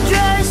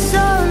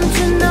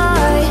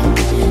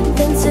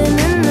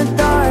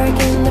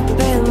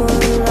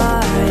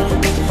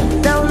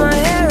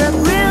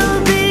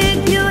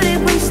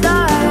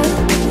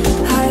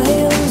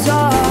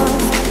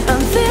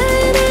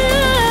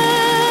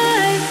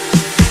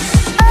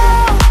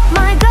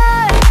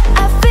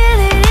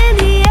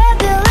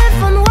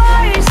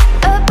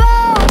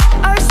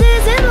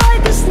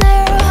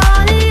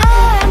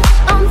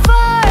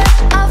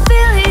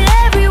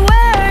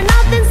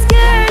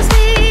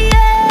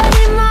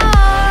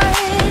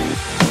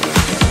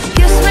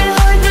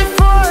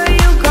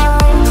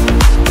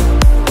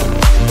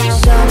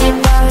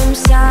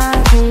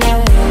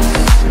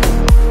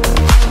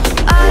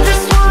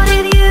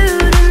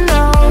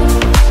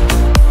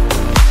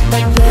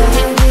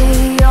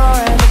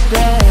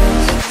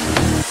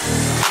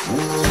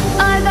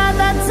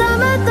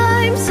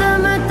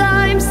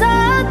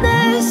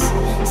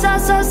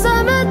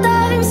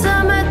Summertime,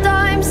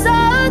 summertime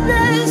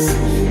sadness.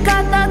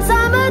 Got that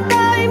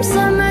summertime,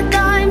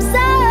 summertime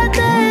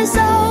sadness.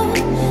 Oh,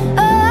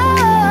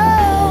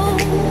 oh,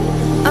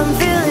 I'm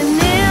feeling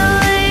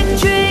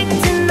electric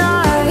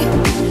tonight.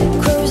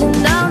 Cruising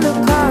down the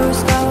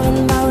coast, going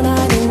about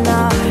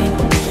 99.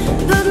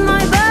 Put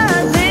my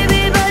bad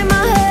baby by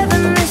my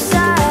heavenly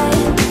side.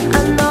 I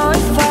know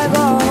if I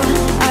go,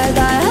 I'll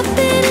die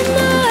happy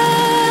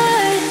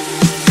tonight.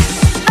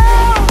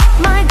 Oh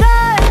my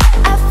God,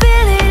 I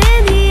feel it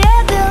in the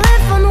air,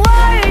 telephone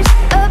wires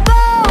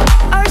above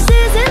our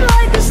season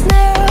like a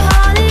snare.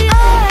 Honey,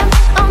 I'm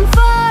on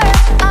fire,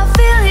 I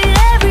feel it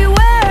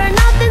everywhere.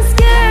 Nothing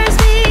scares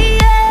me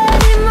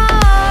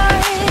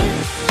anymore.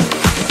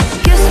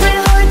 Kiss me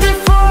hard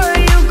before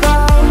you go.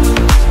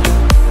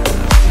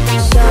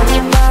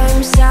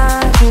 Summertime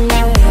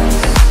sadness.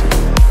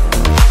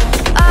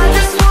 I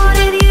just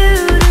wanted you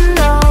to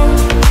know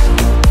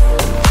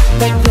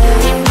that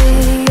baby,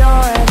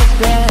 you're the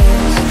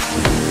best.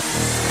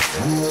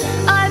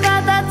 I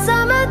got that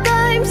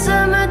summertime,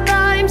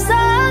 summertime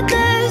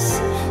sadness.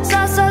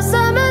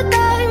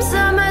 Summertime,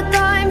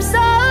 summertime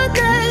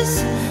sadness.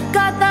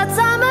 Got that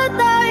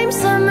summertime,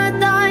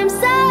 summertime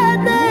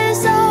sadness.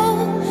 Oh,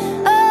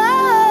 oh.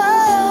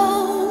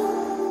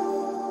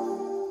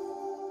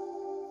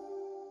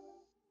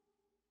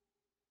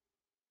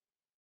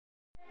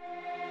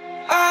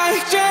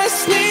 I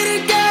just need to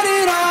get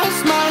it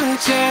off my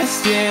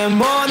chest. Yeah,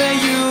 more than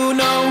you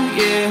know.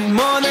 Yeah,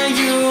 more than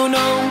you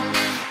know.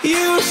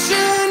 You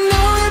should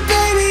know it,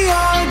 baby,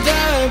 you're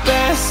the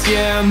best.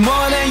 Yeah,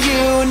 more than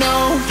you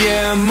know.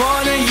 Yeah,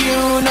 more than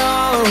you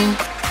know.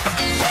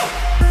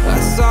 I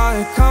saw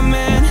it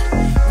coming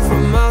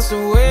from miles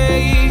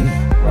away.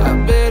 I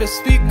better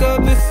speak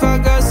up if I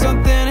got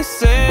something to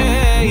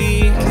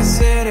say. 'Cause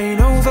it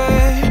ain't over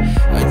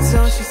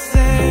until she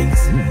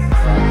sings.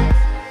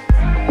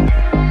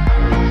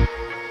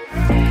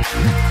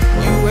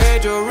 You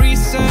had your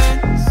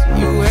reasons,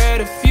 you had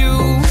a few,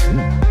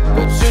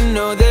 but you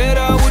know that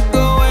I would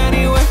go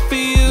anywhere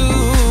for you.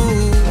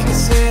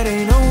 'Cause it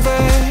ain't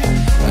over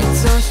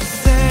until she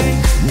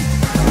sings.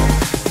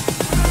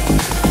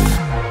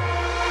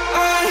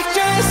 I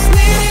just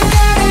need to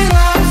get it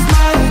off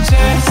my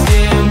chest.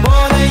 Yeah,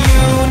 more than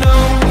you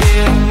know.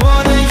 Yeah,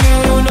 more than you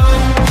know.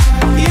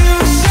 You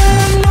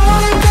should know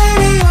it,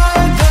 baby,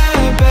 you're the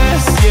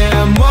best. Yeah,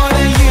 more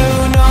than you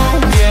know.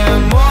 Yeah,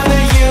 more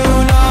than you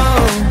know.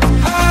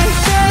 I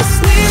just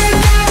need to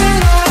get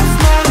it off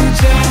my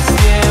chest.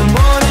 Yeah,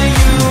 more than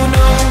you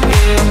know.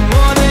 Yeah,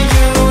 more than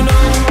you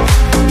know.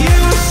 You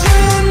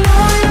should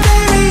know it,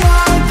 baby,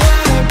 you're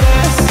the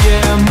best.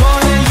 Yeah,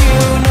 more than you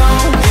know.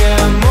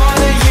 Yeah, more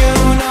than you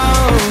know.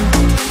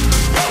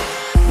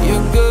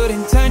 Your good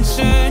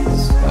intentions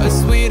are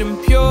sweet and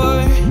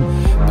pure,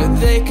 but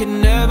they could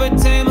never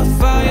tame a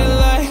fire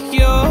like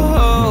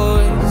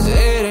yours.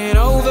 It ain't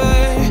over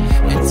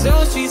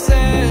until she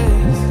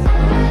says,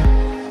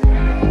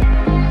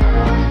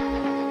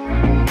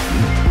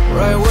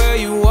 right where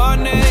you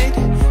want it,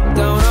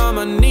 down on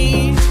my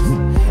knees.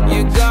 You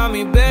got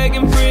me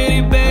begging,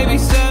 pretty baby,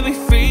 set me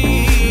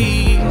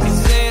free.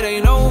 'Cause it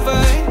ain't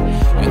over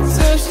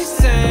until she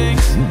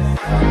sings.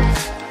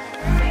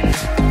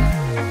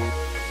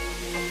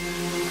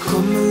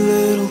 Come a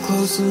little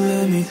closer,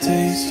 let me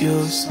taste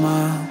your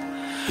smile.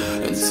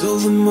 Until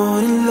the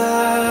morning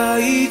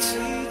light,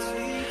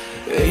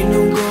 ain't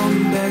no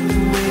going back the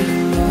way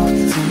you look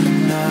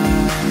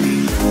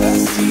tonight. I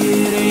see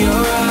it in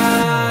your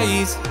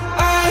eyes.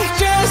 I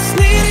just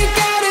need to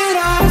get it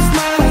off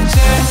my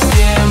chest.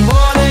 Yeah,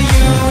 more than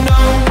you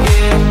know.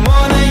 Yeah,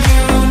 more than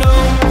you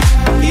know.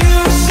 You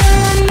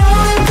should know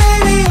it,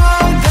 baby,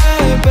 you're the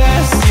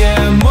best.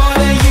 Yeah, more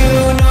than you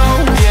know.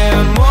 Yeah,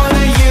 more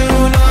than you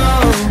know.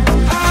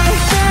 I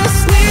just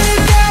need to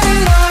get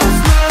it off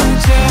my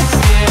chest.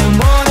 Yeah,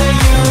 more than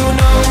you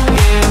know.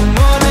 Yeah,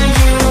 more than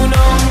you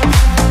know.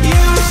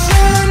 You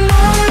should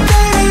know it,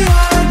 baby,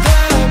 you're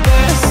the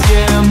best.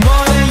 Yeah,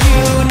 more than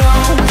you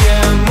know.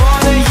 Yeah, more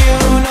than you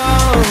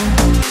know.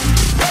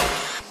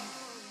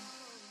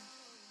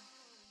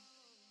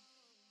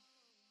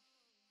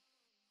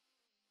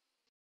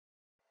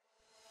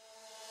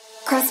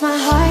 Cross my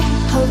heart,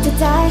 hope to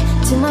die.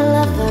 To my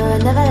lover, I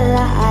never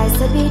lie.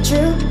 Said be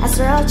true, I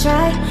swear I'll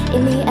try.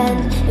 In the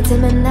end, it's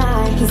him and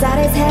I. He's out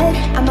his head,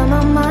 I'm on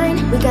my mind.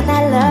 We got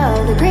that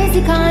love, the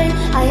crazy kind.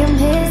 I am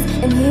his,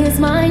 and he is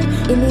mine.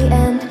 In the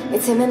end,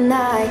 it's him and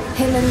I,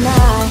 him and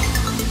I.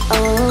 Oh,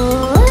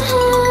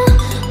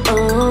 oh,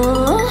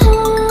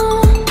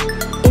 oh.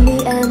 In the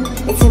end,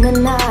 it's him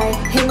and I,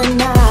 him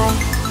and I.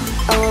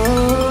 Oh,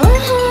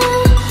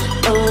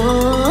 oh, oh.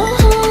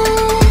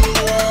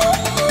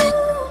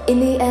 In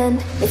the end,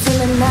 it's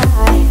him and I.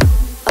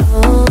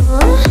 Oh,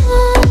 oh,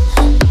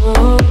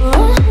 oh.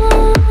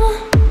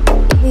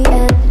 In the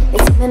end,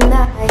 it's him and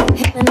I,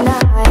 him and I.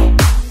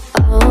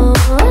 Oh,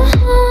 oh,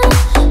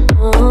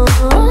 oh.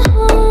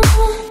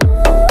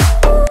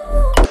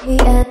 In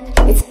the end,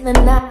 it's him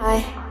and I.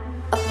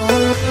 Oh,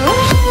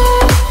 oh,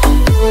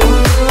 oh.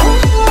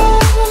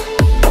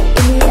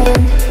 In the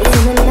end, it's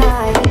him and I.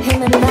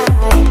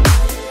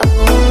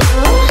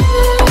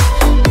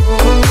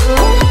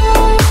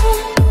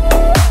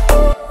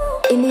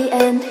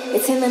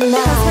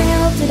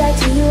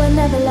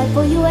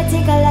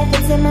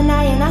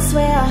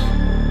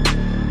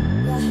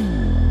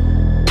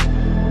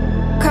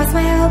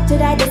 hope to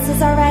die, this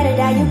is our ride or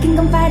die. You can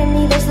confide in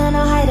me, there's no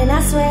hiding,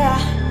 I swear.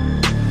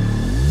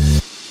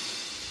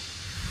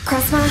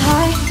 Cross my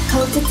heart,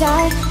 hope to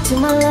die. To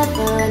my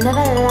lover, I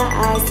never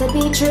lie. Said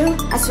be true,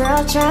 I swear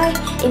I'll try.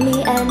 In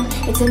the end,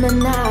 it's him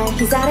and I.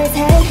 He's out his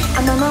head,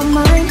 I'm on my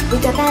mind. We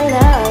got that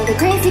love, the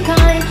crazy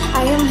kind.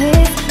 I am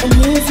his, and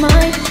he is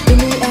mine. In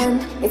the end,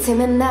 it's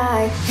him and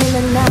I, him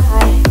and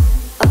I.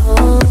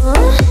 Oh,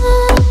 oh,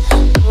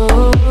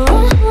 oh.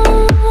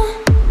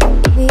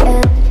 In the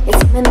end,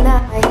 it's him and I,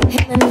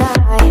 him and I.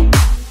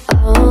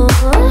 Oh,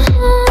 oh,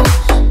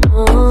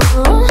 oh.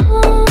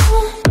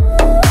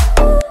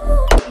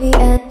 In the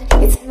end,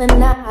 it's him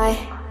and I.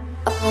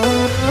 Oh,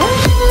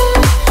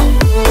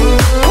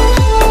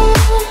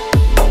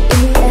 in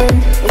the end,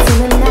 it's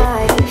him and I,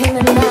 him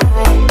and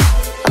I.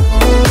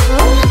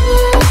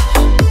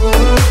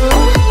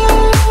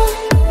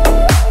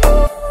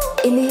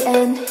 In the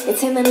end,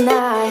 it's him and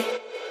I.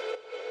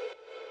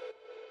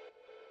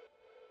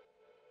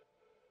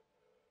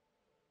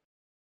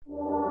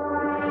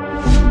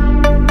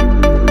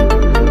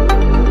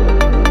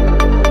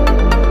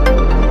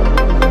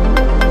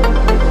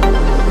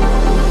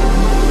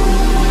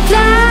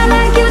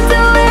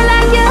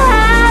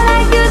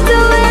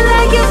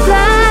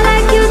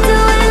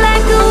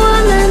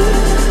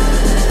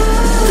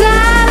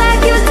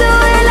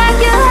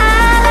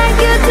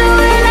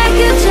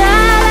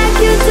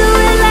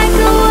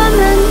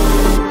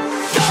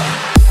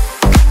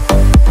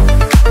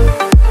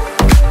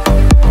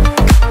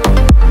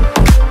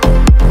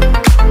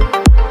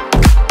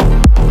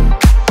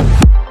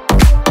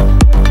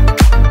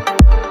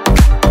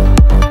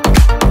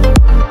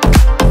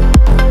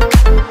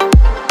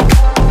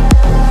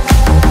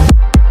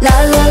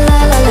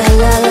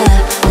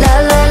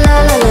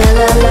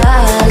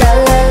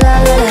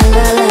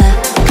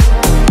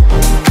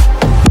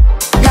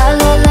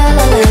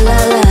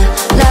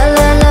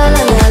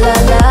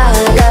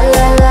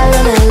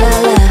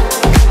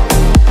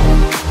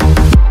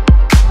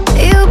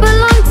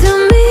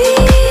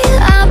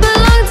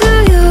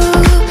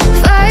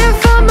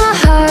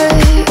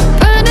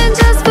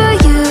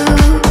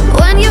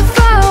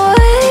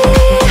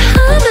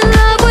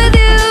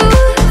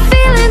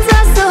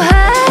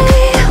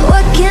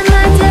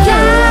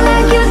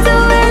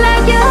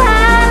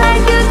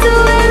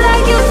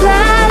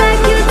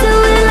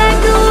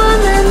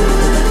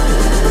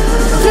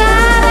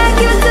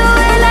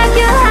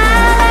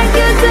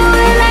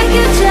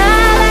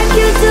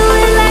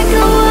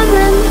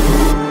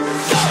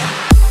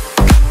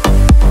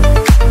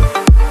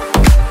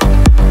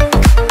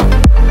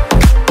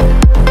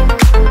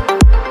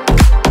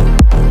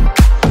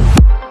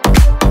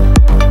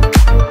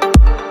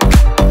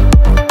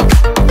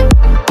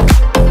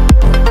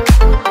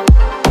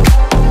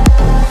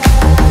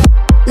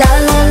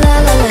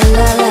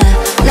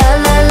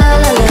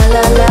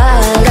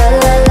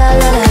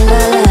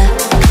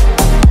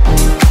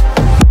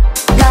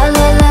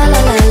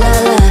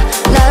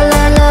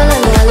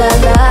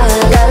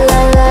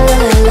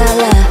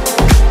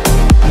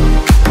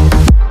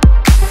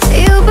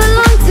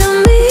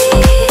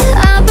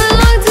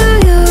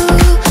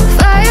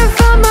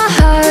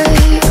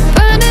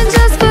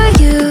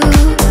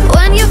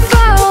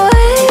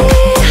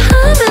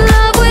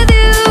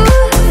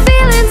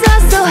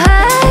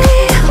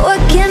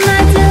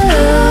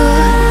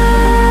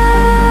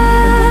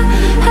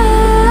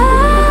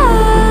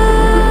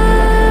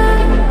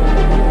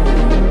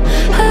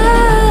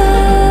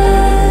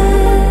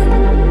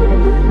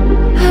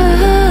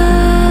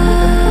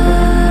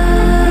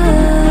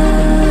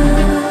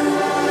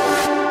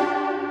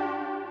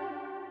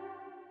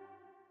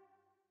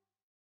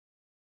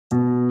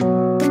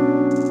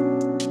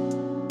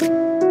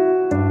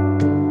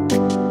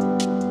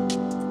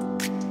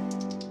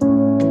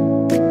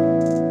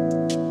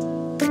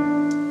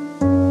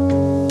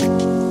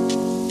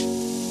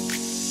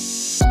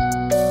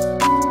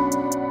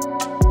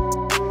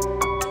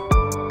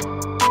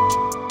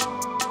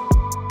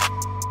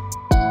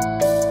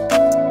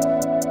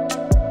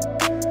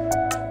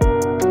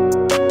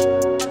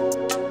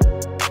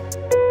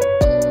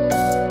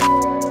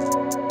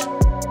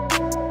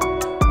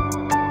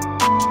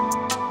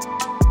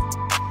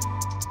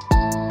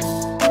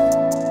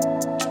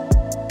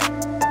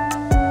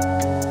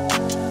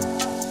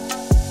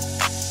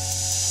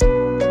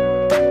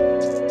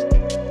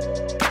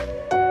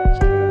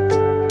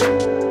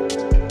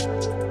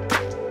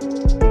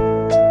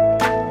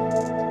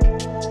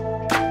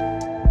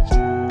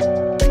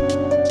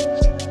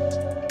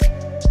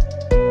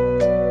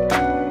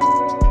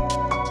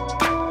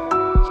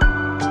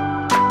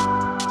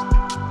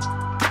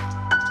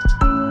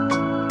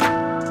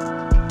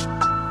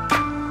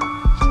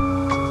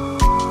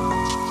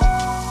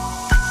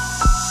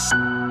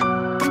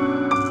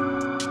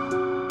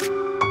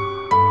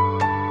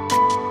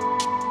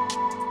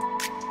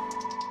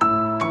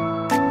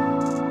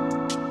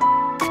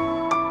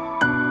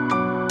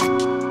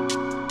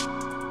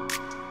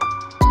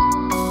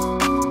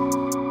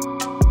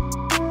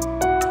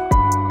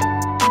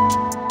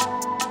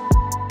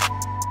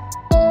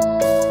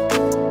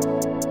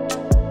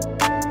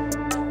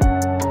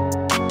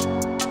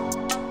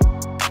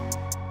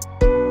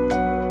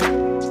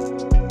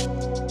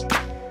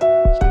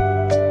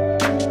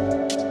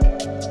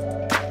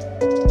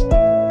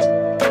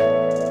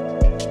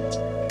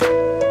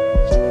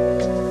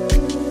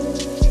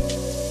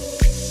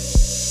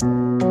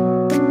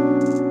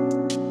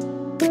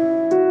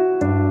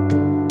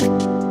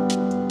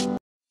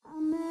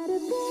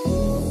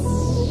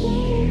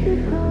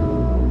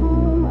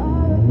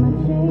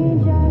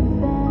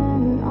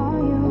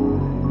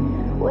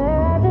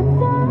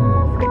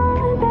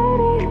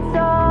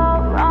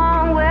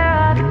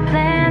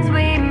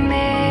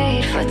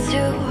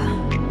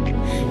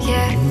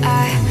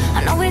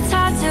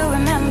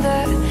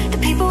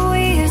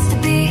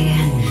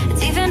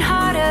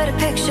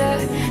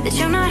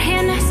 you're not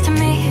here next to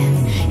me.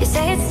 You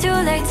say it's too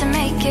late to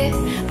make it,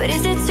 but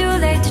is it too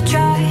late to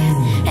try?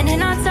 And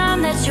in our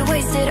time that you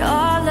wasted,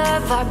 all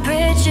of our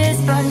bridges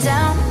burned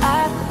down.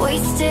 I've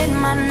wasted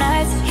my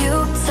nights, you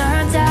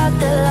turned out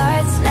the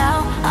lights. Now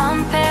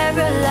I'm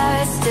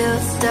paralyzed, still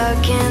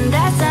stuck in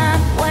that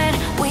time when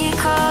we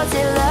called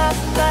it love.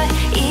 But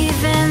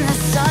even the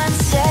sun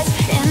sets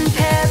in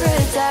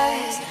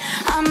paradise.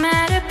 I'm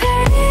at a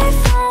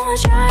payphone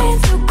trying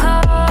to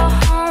call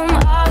home.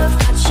 All of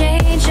my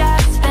change I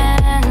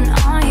spent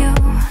on you.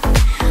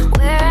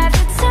 Where have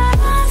the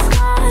time's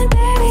gone,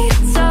 baby,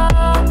 it's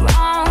all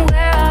wrong.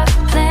 Where are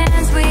the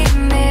plans we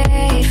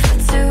made for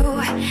two?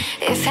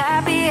 If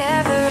happy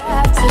ever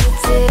after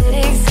did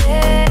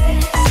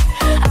exist,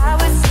 I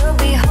would still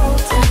be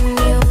holding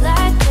you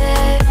like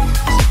this.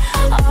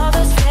 All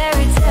those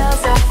fairy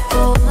tales are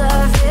full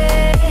of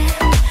it.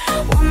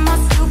 One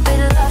more stupid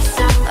love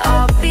song,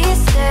 I'll be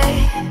sick.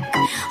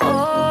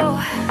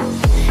 Oh,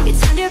 you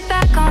turned your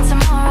back on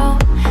tomorrow,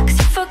 'cause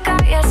you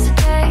forgot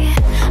yesterday.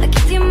 I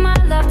gave you my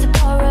love to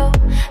borrow,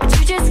 but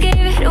you just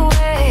gave it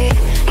away.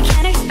 You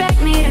can't expect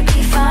me to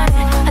be fine,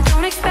 I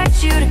don't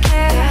expect you to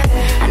care.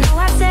 I know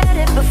I've said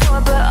it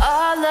before, but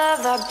all of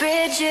our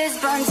bridges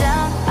burned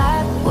down.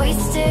 I've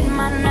wasted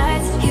my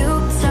nights, you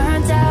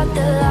turned out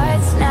the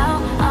lights. Now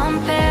I'm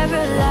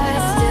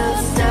paralyzed, still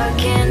stuck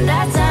in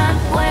that time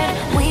when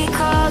we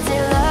called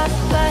it love.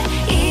 But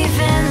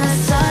even the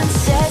sun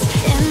sets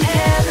in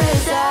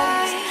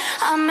paradise.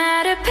 I'm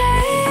at a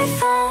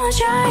payphone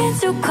trying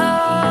to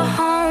call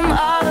home.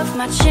 All of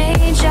my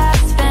change I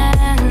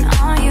spent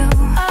on you.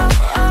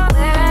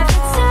 Where have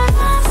the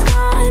time's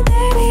gone,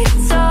 baby,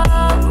 it's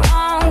all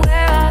wrong.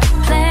 Where are the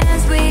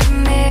plans we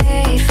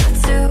made for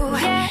two?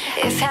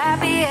 If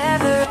happy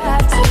ever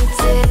after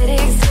did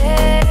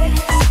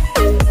exist,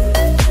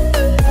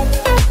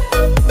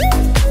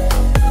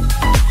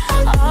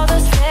 all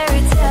those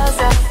fairy tales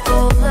are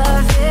full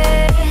of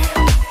it.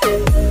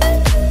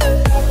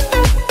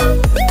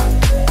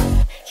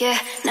 Yeah,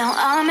 now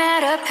I'm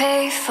at a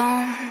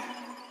payphone.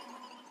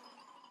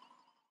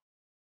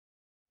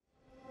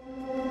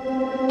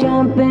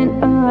 Jumping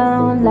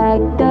around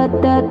like da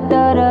da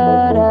da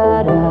da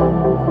da da.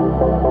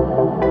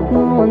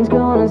 No one's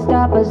gonna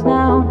stop us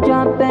now.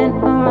 Jumping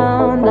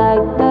around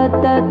like da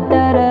da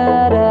da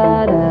da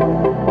da da.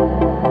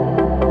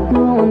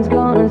 No one's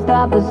gonna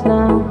stop us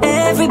now.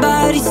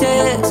 Everybody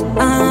says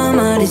I'm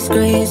a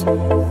disgrace,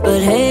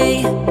 but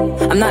hey,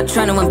 I'm not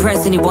trying to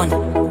impress anyone.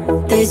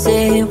 They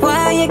say,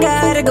 why you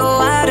gotta go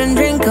out and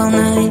drink all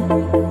night?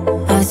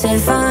 I said,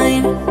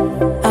 fine,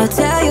 I'll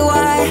tell you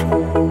why.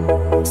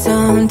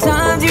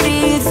 Sometimes you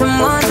need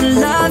someone to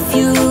love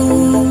you,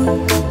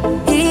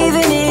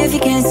 even if you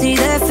can't see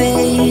their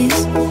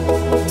face.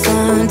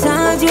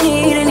 Sometimes you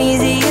need an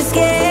easy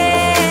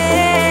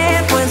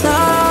escape. We're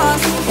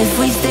lost if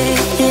we stay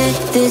in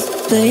this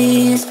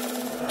place,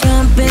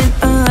 jumping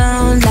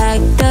around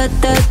like da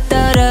da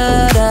da da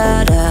da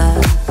da.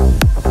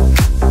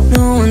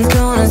 No one's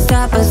gonna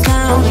stop us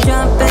now,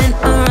 jumping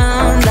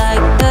around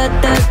like da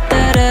da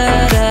da da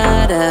da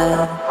da.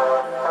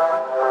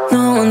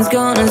 No one's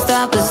gonna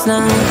stop us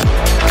now.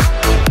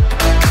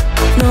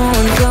 No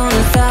one's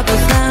gonna stop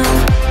us now.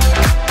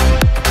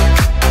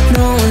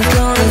 No one's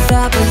gonna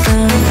stop us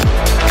now.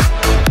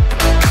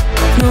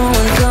 No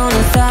one's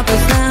gonna stop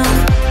us now.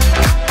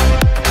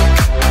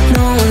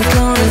 No one's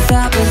gonna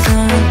stop us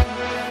now.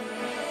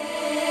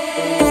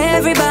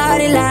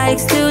 Everybody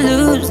likes to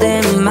lose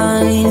their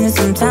mind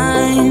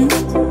sometimes.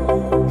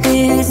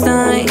 It's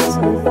nice.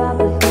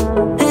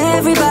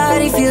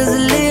 Everybody feels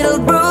a little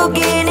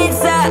broken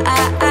inside,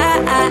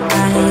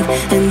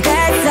 and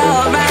that's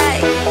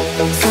alright.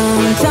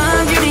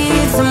 Sometimes you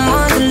need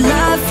someone to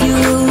love you,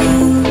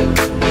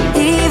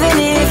 even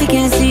if you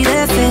can't see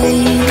their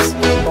face.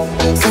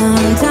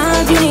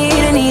 Sometimes you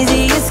need an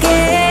easy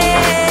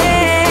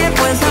escape.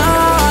 We're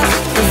lost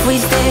if we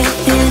stay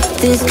in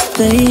this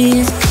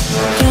place,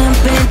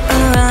 jumping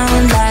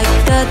around like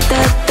da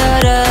da da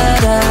da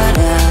da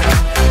da.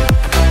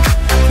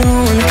 No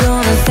one's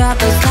gonna stop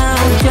us now,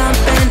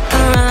 jumping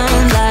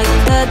around like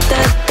da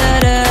da da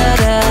da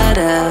da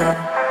da.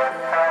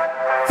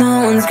 No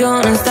one's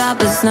gonna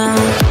stop us now.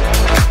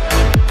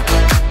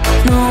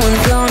 No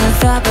one's gonna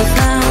stop us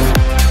now.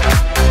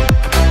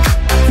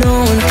 No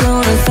one's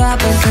gonna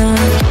stop us now.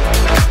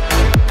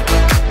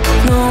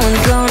 No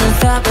one's gonna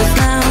stop us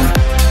now.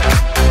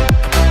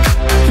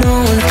 No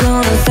one's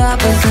gonna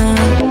stop us now.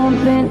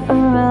 Jumping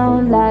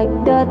around like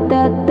da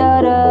da da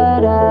da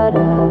da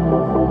da.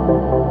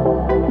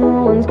 No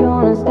one's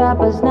gonna stop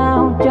us now.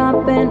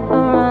 Jumping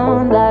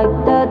around like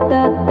da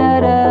da da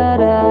da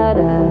da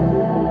da.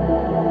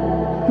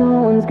 No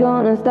one's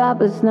gonna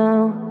stop us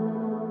now.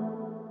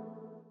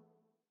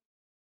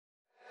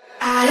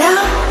 알아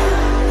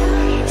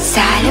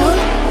살로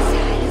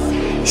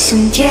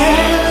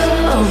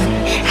숨겨온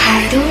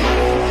하루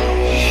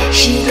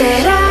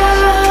시대라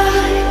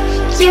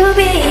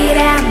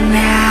유비라 나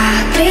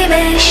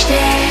primește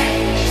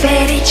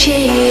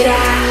fericirea.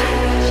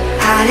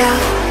 Alo,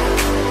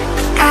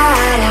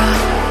 alo,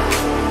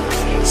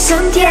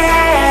 손 뒤에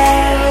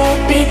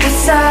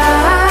빛에서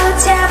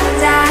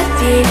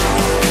잠자리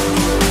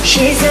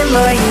시즌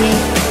모임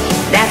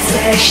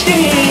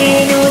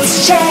낯설시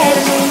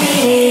눈치채는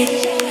미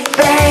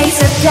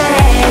Place of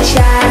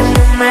pleasure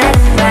눈만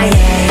나의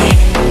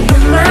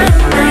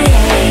눈만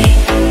나의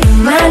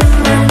눈만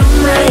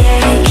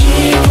나의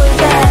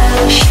기분도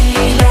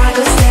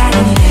쉬라고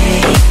사는데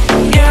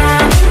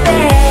You're the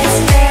best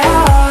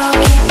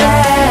preoccupy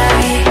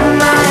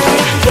My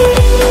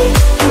heat,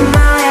 my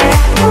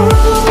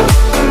ooh,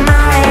 my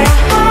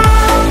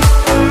heart,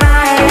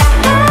 my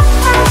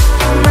heart,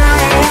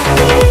 my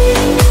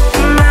heat,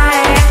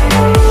 my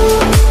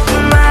ooh,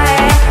 my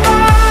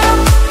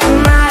heart,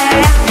 my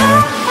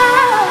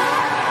heart.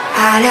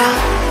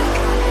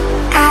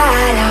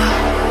 알아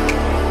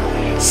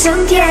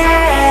손 뒤에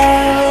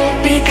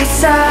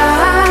빛에서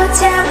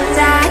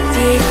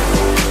잠자리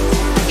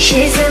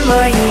시즌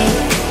모임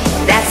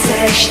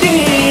낯설시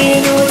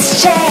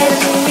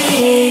눈치채는 미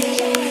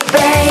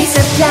Place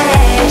of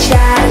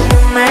pleasure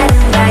눈만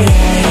나의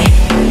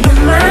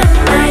눈만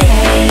나의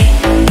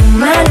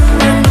눈만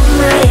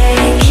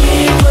나의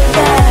기분도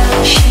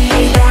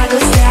쉬라고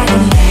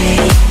사는데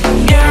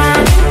You're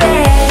the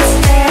best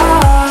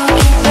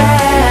preoccupy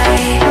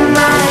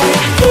My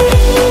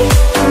heat,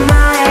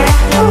 my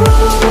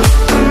ooh,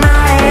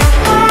 my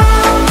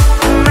heart,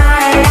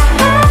 my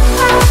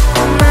heart,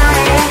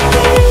 my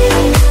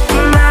heat,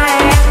 my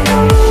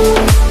ooh,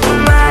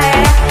 my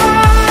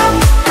heart,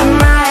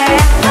 my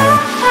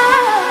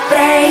heart.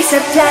 Place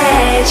of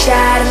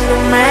pleasure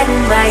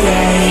눈만 나의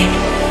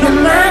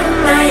눈만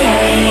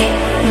나의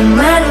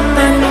눈만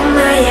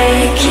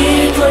나의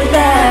기분도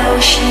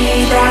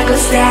쉬라고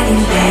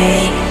사는데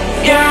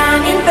You're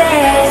the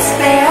best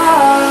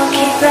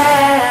preoccupy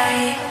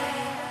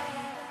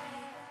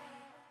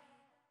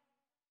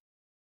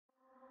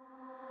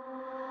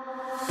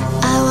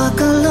I walk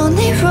a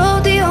lonely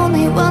road, the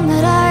only one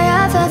that I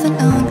have ever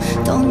known.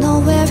 Don't know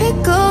where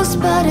it goes,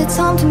 but it's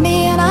home to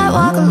me and I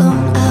walk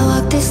alone. I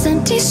walk this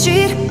empty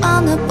street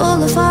on the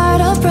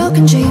boulevard of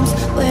broken dreams,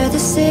 where the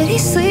city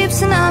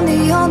sleeps and I'm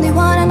the only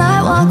one and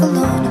I walk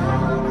alone.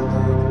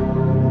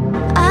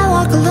 I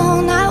walk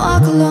alone, I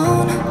walk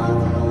alone.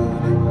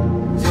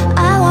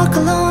 I walk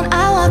alone,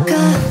 I walk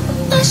up.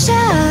 My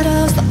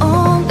shadow's the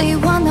only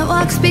one that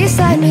walks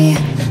beside me.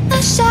 My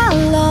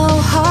shallow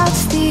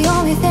heart's the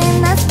only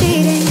thing that's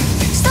beating.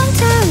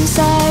 Sometimes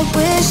I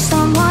wish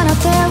someone out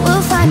there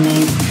will find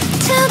me.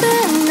 Till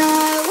then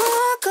I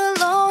walk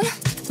alone.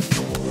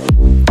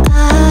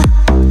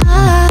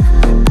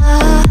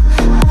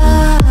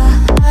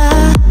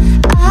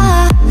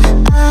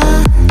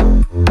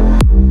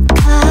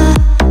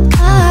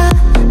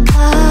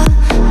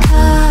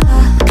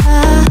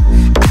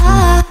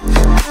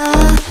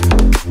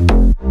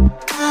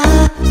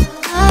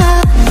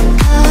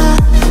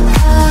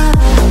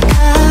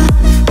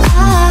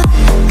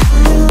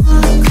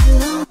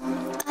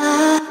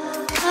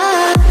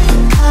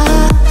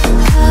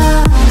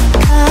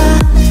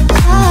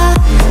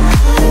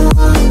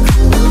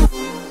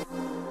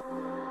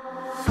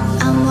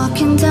 I'm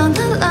walking down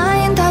the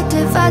line that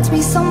divides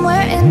me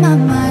somewhere in my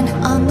mind,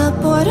 on the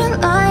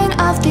borderline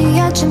of the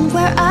edge and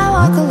where I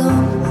walk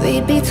alone.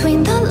 Read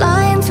between the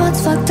lines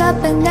what's fucked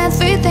up and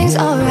everything's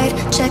alright.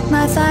 Check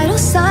my vital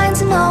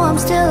signs and know I'm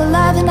still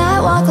alive and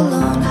I walk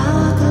alone. I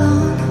walk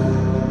alone.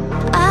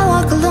 I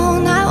walk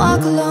alone, I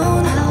walk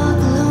alone. I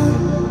walk alone.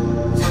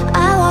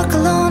 I walk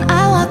alone,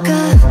 I walk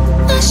up.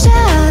 My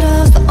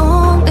shadow's the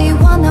only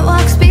one that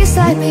walks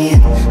beside me.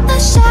 My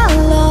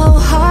shallow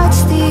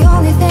heart's the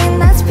only thing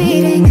that's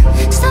beating.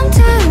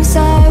 Sometimes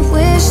I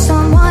wish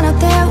someone out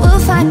there will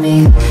find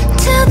me.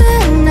 Till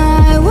then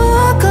I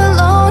walk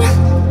alone.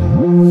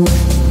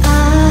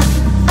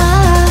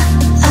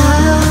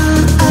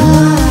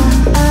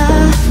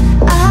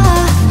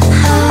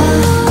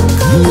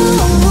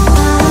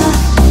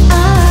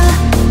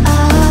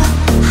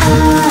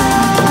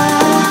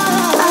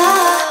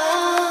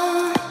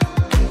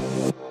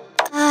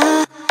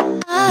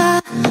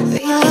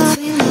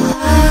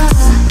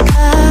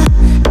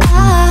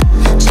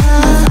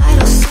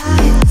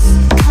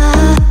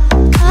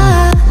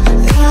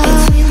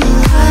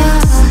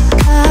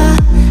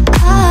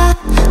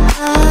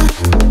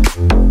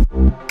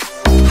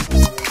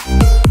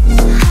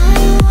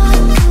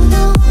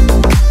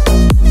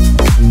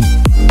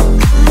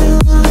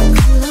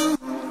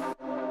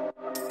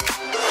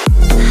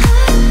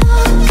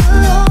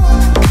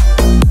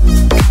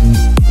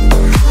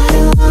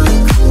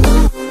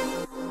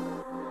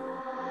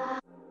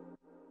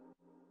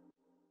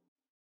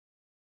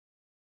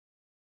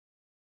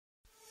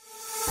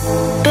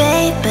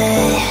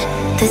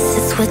 This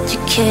is what you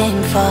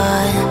came for.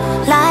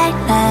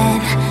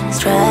 Lightning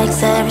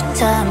strikes every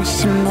time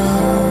she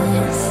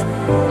moves,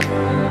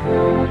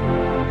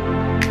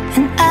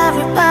 and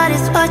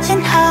everybody's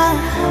watching her.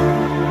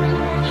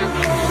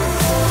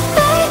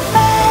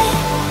 Baby,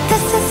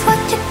 this is what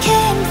you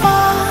came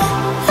for.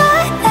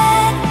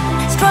 Lightning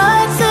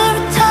strikes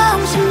every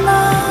time she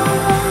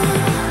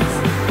moves,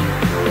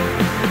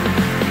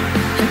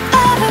 and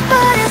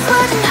everybody's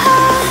watching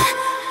her.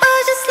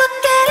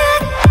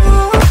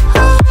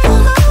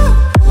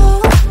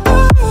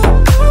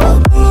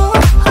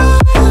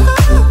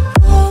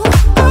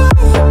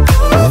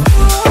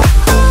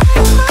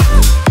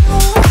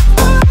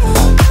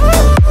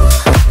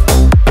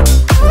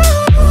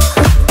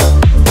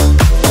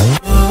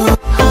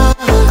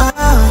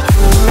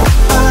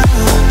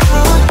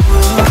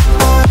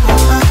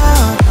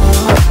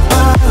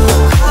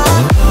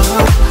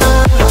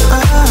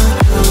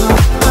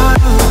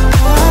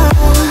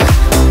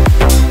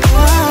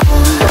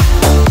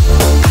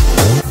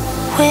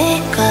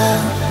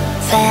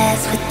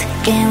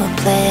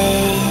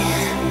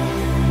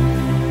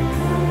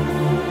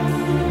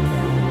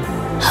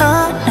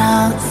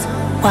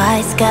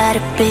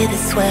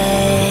 this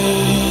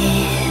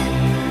way.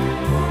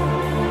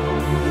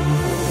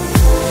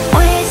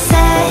 We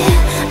say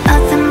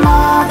nothing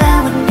more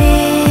than we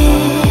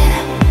need.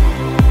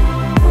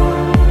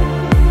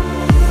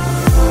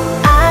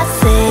 I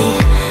see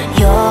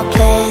your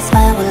place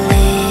where we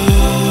lead.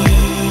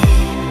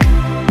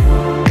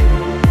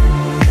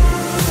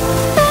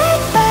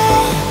 Baby,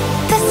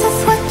 this is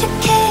what you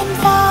came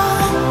for.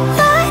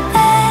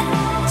 Lightning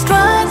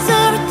strikes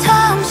every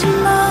time she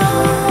moves.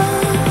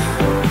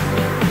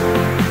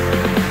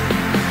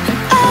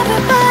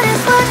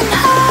 Everybody's watching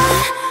her,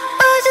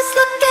 but just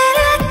look at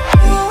it.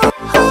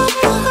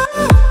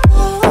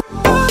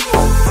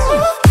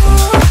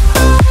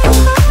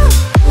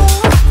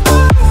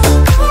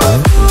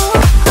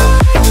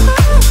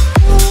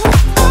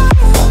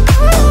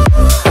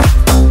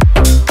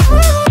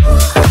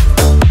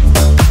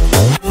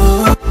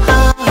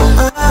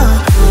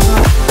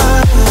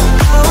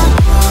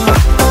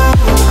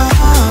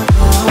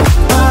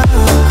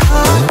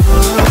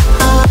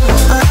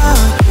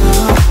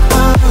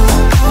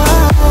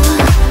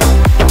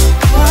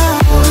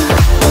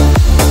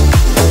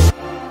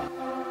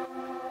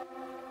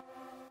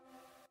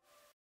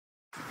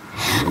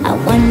 I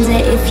wonder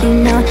if you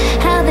know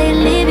how they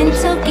live in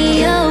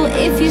Tokyo.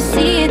 If you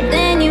see it,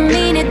 then you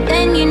mean it,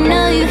 then you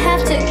know you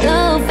have to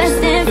go.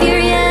 Fast and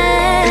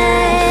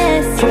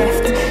furious.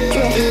 Drift,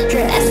 drift,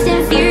 drift. Fast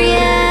and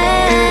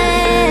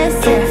furious.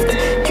 Drift,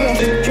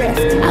 drift,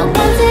 drift. I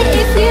wonder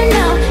if you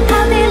know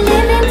how they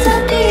live in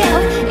Tokyo.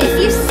 If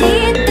you see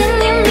it, then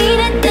you mean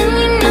it, then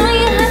you know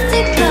you have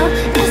to go.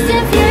 Fast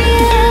and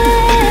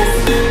furious.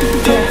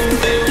 Drift,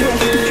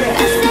 drift, drift.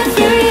 Fast and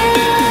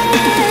furious.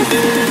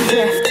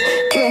 Drift,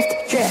 drift,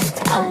 drift.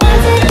 I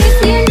wonder if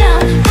you know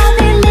how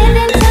they live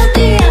in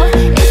Tokyo.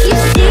 If you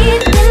see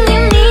it, then you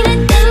mean it,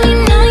 then you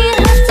know you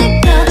have to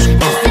go.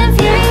 Fast and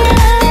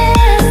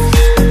furious.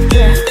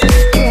 Drift,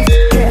 drift,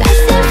 drift.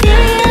 Fast and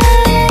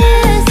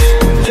furious.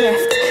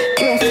 Drift,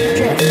 drift,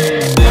 drift.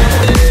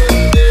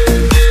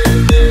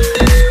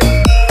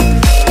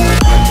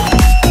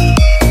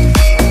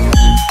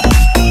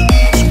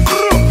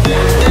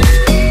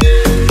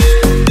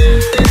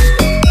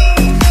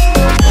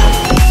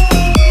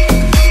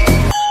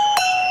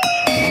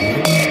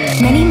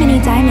 Many, many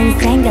diamonds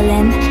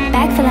dangling.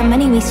 Bag full of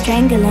money, we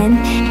strangling.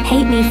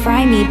 Hate me,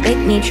 fry me, bake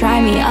me,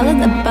 try me. All of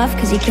the above,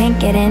 cause you can't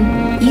get in.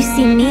 You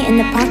see me in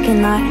the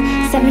parking lot.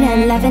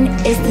 7-Eleven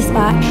is the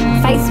spot.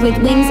 Fights with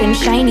wings and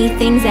shiny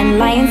things. And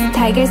lions,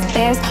 tigers,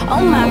 bears.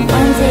 Oh my,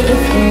 wonder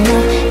if you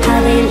know how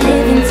they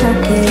live in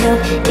Tokyo.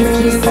 If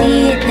you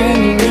see it, then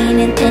you mean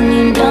it, then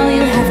you know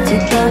you have to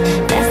go.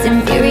 Fast and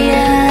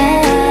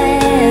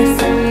furious.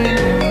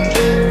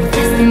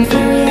 Fast and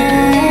furious.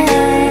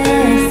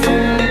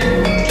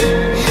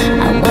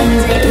 I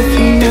wonder if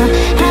you know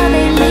how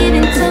they live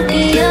in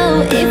Tokyo.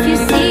 If you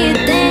see it,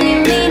 then you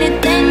mean it,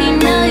 then you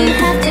know you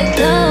have to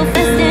go.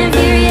 Fast and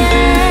furious.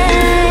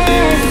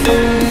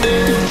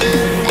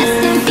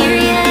 Fast and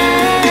furious.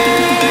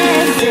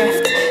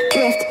 Drift,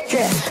 drift,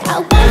 drift. I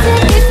wonder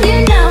if you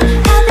know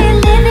how they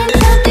live in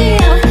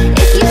Tokyo.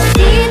 If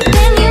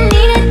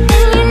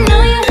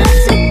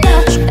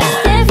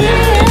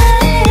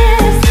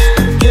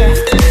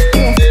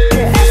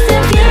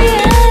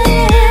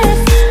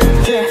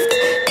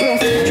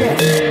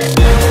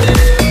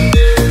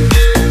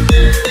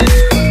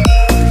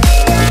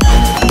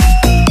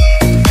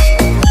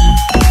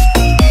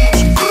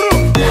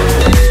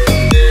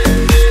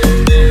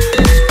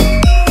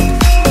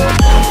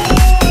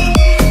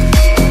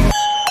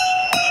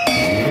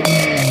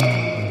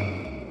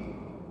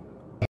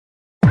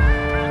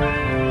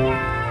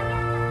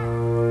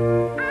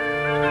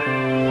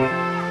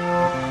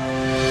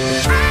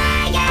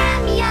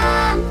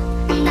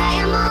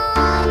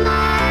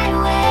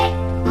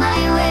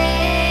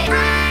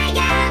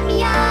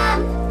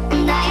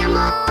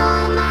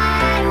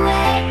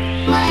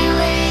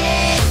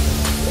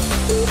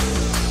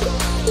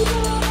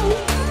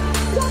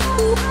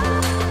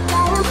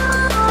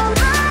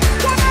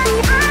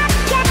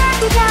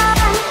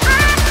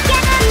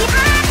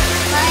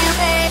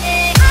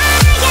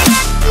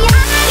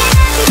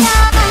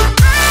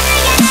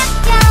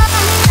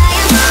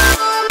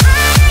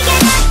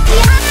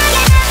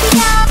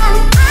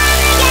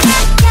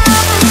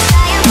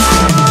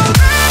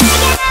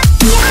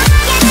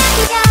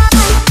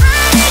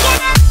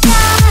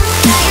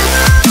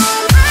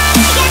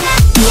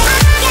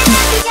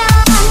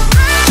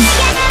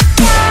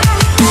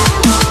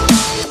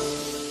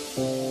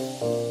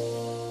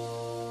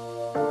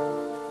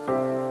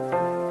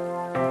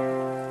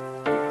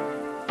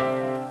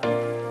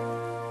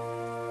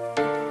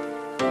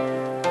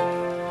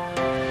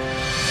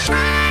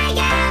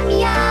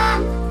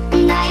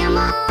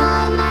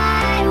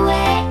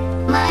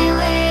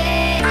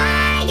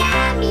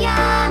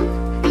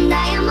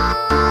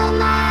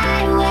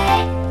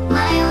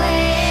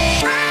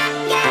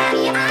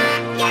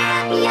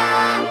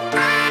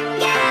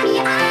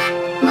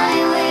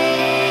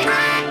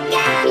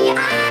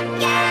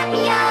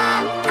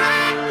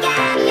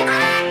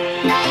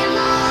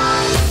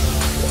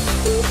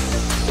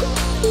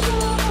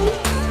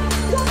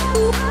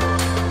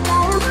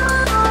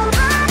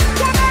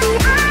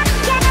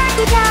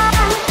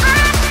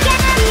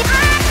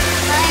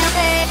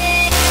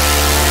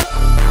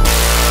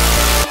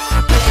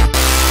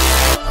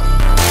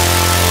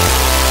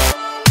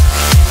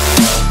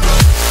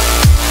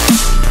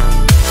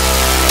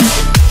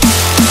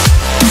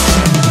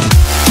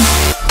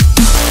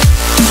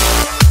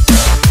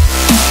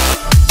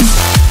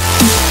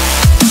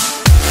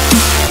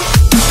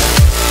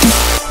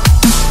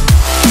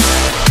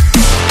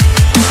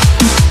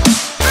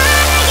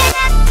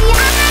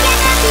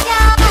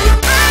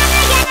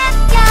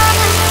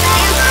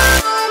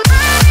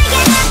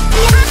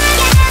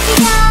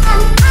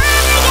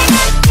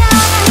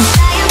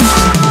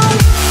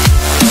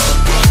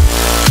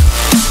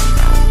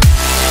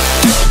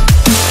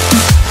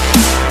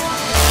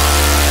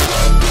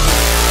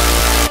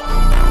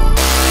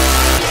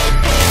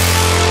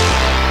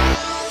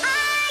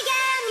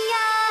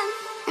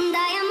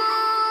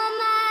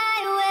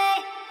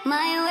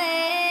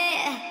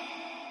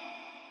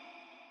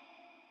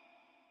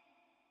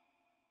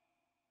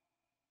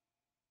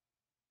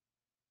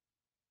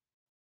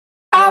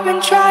I've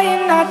been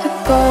trying not to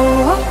go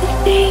off the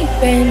deep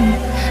end.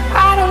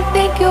 I don't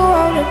think you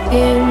wanna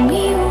give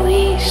me a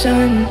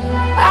reason.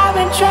 I've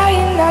been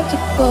trying not to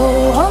go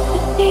off the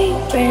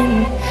deep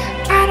end.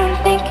 I don't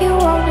think you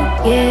wanna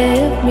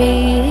give me.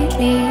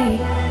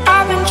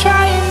 I've been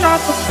trying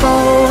not to go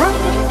off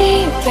the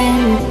deep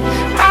end.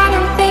 I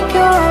don't think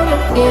you wanna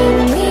give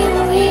me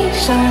a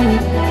reason.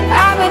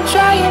 I've been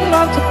trying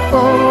not to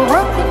go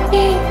off the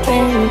deep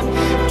end.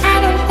 I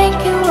don't think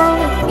you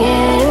wanna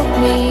give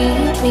me.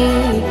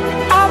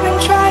 I've been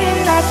trying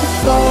not to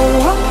go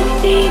off the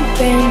deep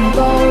end,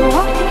 go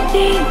off the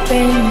deep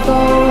end, go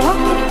off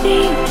the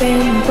deep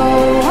end, go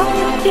off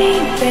the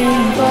deep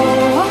end, go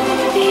off the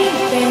deep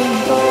end,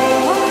 go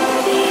off the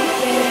deep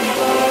end,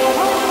 go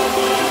off the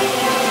deep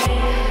end.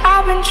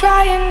 I've been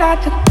trying not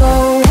to go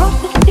off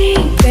the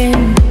deep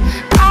end.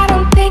 I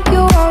don't think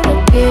you wanna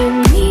give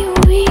me a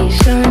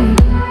reason.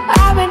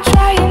 I've been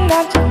trying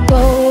not to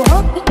go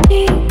off the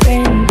deep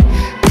end.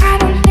 I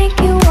don't think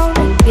you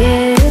wanna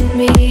give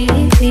me.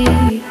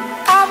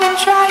 I've been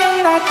trying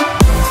not to.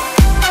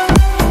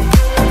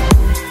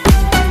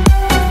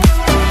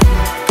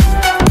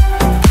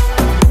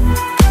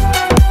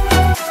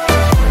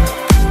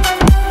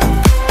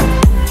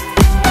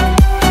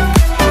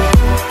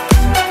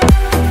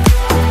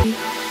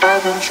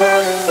 I've been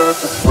trying not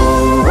to go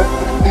off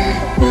the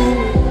deep end.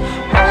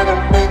 I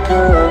don't think I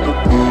wanna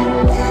give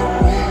me a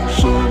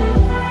reason.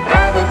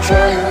 I've been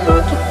trying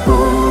not to go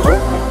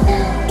off the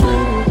deep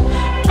end.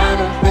 I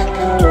don't think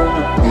I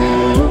wanna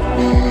give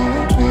me.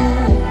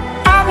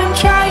 I've been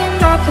trying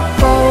not to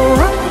go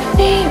off the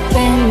deep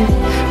end.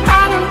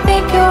 I don't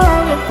think you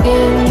wanna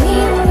give me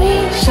a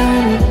reason.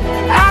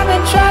 I've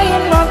been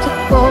trying not to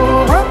go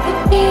off the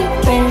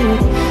deep end.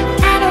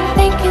 I don't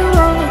think you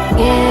wanna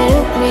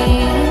give me.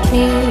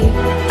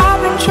 I've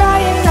been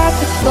trying not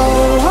to go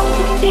off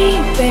the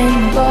deep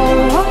end, go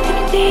off the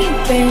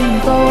deep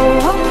end, go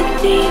off the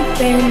deep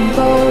end,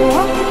 go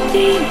off the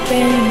deep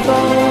end, go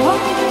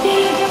off the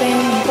deep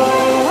end, go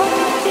off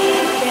the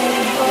deep end,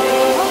 go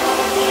off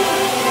the deep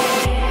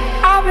end.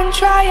 I've been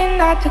trying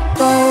not to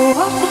go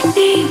off the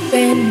deep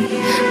end.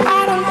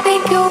 I don't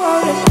think you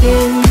wanna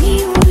give me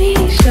a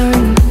reason.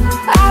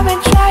 I've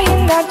been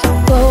trying not to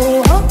go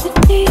off the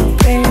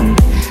deep end.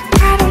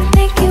 I don't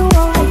think you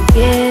wanna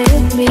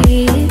give me.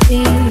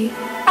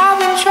 I've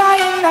been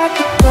trying not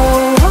to go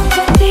off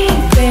the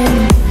deep end.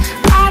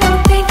 I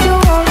don't think you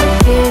wanna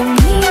give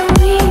me a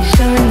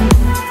reason.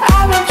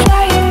 I've been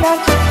trying not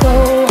to go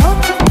off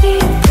the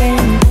deep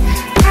end.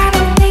 I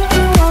don't think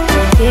you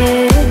wanna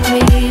give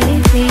me.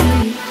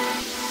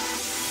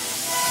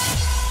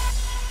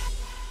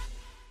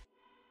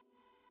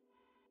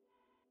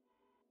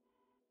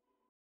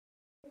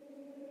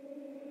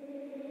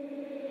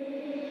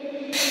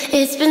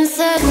 It's been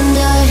said and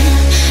done.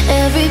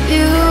 Every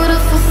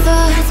beautiful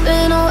thought's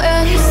been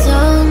already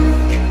sung.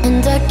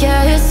 And I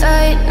guess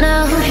right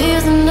now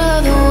here's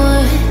another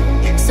one.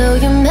 So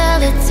your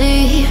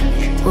melody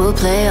will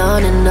play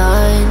on and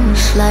on,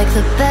 like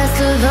the best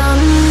of them.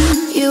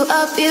 You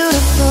are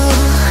beautiful,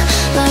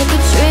 like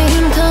a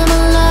dream come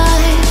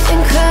alive.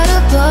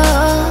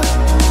 Incredible,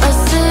 a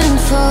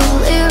sinful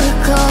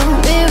lyrical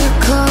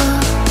miracle.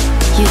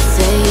 You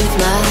saved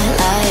my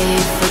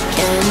life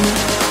again.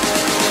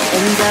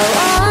 And I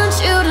want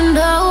you to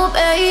know,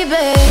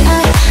 baby,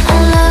 I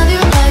love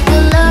you like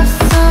a love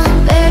song,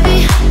 baby.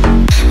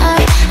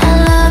 I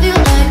love you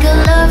like a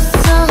love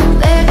song,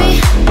 baby.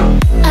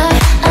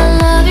 I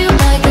love you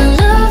like a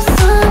love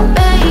song,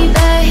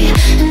 baby.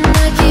 And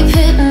I keep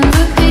hitting,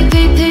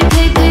 repeating.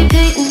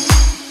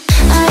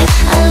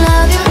 I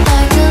love you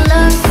like a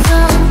love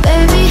song,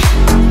 baby.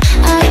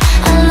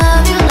 I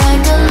love you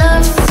like a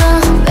love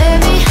song,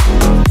 baby.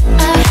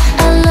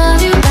 I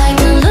love you like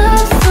a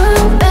love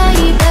song,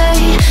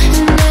 baby.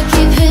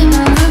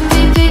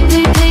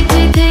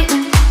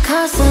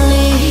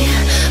 Constantly,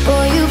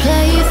 boy, you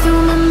play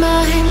through my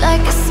mind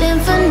like a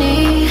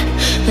symphony.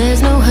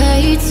 There's no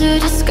way to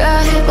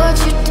describe what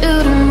you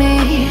do to me.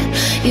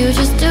 You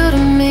just do to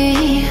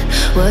me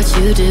what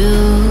you do.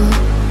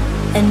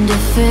 And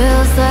it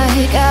feels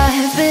like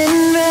I've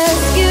been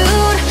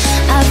rescued.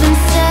 I've been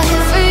set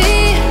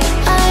free.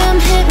 I am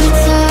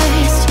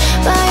hypnotized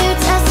by your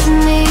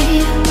destiny.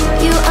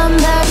 You are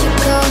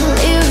magical,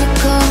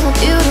 lyrical,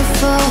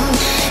 beautiful.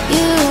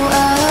 You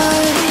are.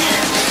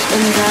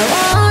 And I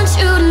want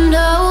you to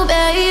know,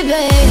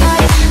 baby,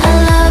 I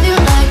love you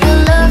like a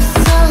love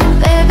song,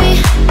 baby.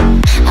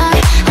 I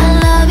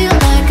love you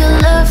like a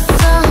love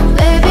song,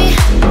 baby.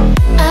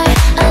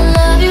 I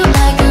love you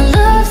like a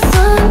love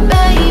song,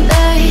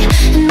 baby.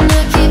 And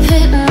I keep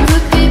hitting,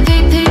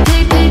 repeating.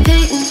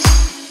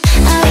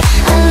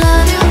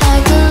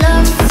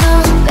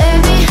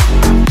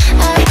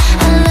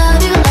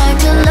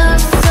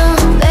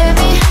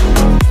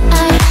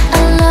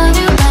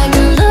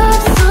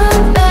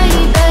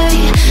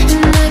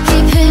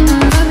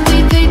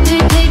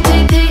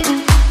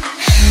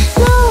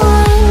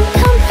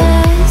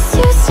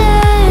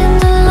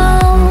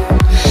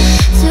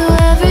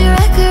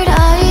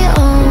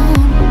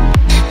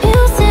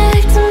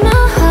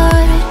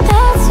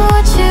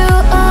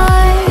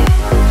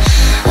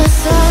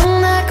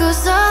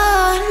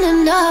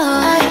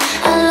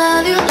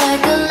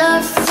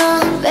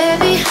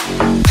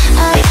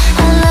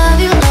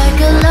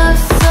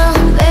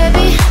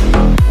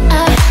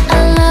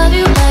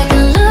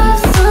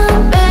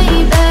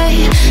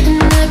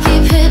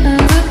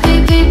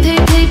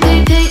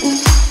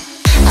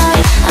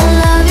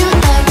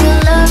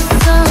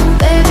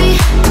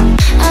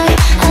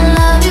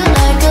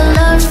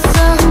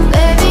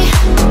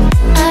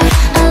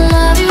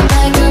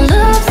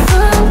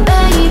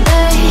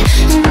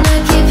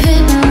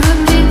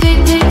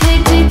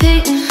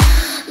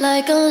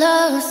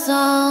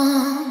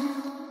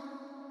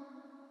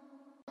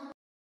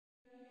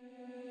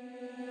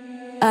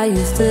 I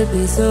used to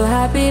be so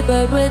happy,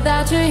 but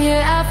without you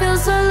here I feel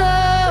so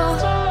low.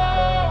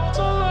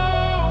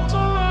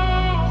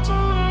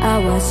 I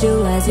watched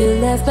you as you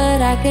left,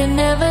 but I could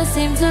never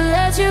seem to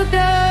let you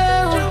go.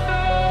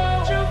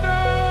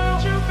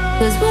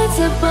 Cause once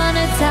upon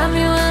a time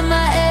you were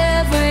my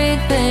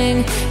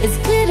everything. It's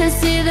clear to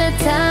see that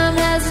time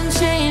hasn't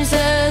changed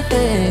a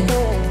thing.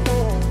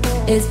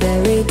 It's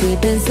very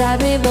deep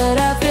inside me, but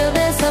I feel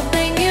there's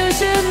something you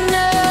should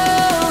know.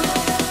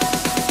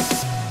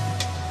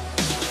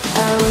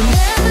 I will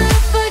never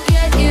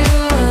forget you.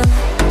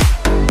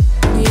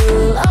 You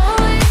will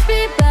always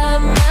be by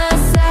my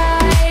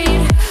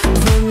side.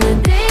 From the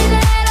day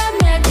that I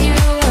met you,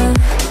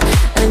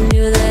 I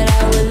knew that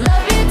I would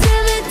love you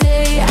till the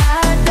day I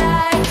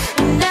die.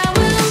 And I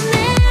will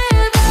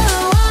never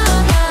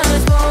want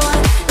much more.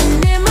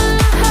 And in my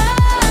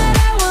heart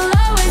I will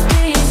always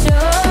be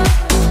sure.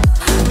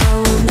 I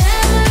will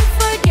never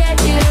forget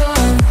you.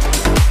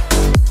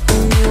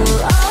 And you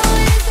will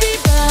always be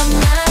by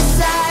my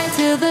side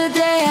till the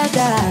day I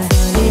die.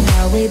 Funny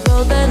how we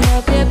both end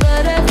up here,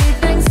 but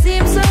everything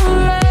seems so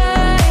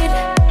right.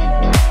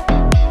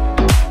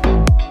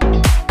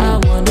 I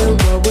wonder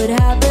what would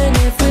happen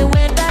if we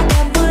went back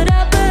and put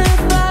up a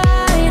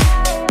fight.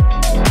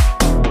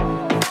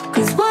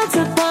 Cause once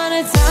upon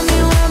a time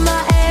you were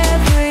my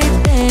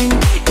everything.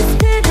 It's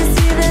good to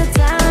see that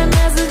time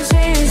hasn't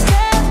changed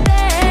a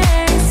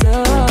thing. So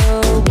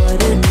what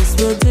in this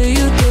world do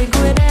you think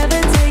would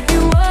ever take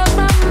you off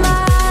my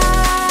mind?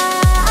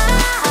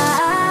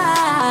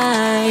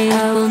 I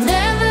will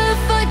never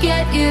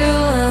forget you.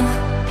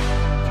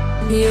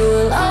 You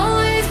will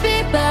always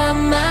be by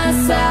my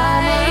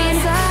side.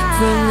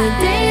 From the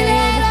day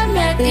that I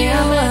met you,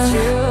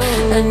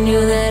 I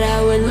knew that I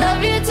would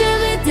love you till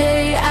the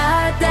day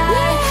I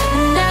die.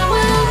 And I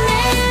will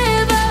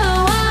never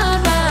want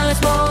much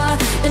more.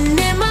 And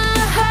in my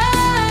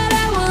heart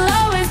I will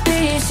always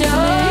be sure.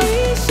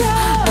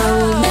 I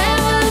will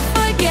never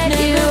forget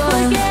you.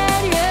 And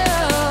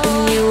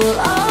you will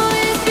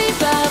always be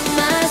by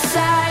my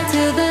side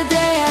till the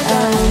day I die.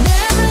 I will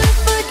never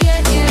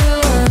forget you.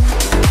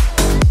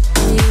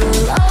 You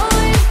will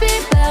always be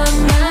by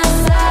my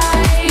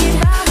side.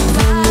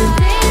 From the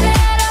day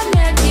that I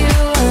met you,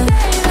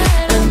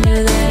 I knew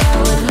that I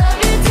would love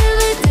you till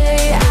the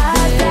day I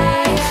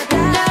die.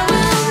 And I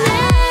will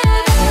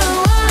never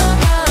want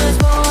much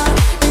more.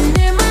 And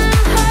in my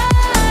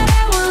heart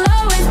I will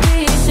always be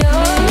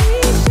sure.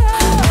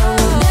 I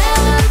will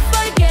never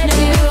forget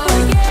you.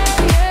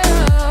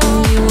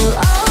 And you will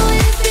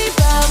always be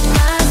by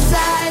my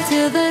side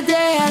till the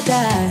day I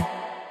die.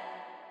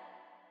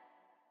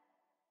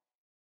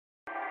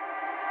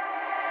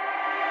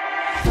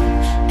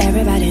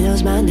 Everybody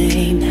knows my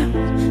name now,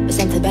 but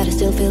something about it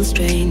still feels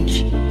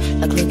strange.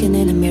 Like looking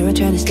in a mirror,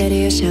 trying to steady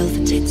yourself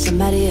and see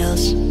somebody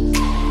else.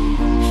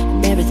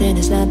 And everything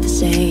is not the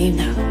same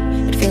now.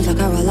 It feels like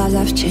our lives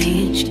have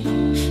changed.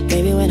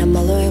 Maybe when I'm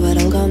all the way, but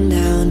all gone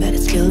down, but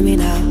it's killing me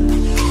now.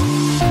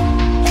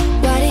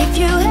 What if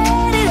you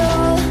had it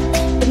all,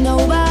 but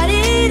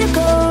nobody to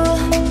call?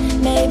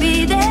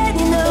 Maybe then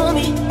you know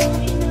me.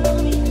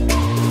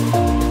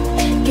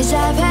 Cause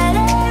I've had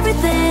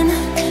everything,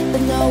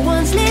 but no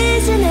one's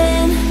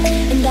listening.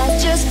 And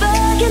that's just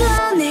fucking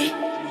lonely.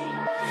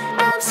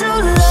 I'm so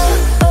lonely.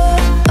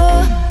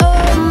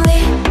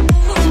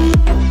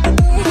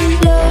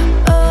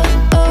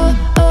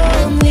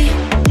 Lonely.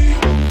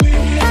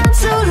 I'm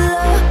so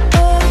lonely.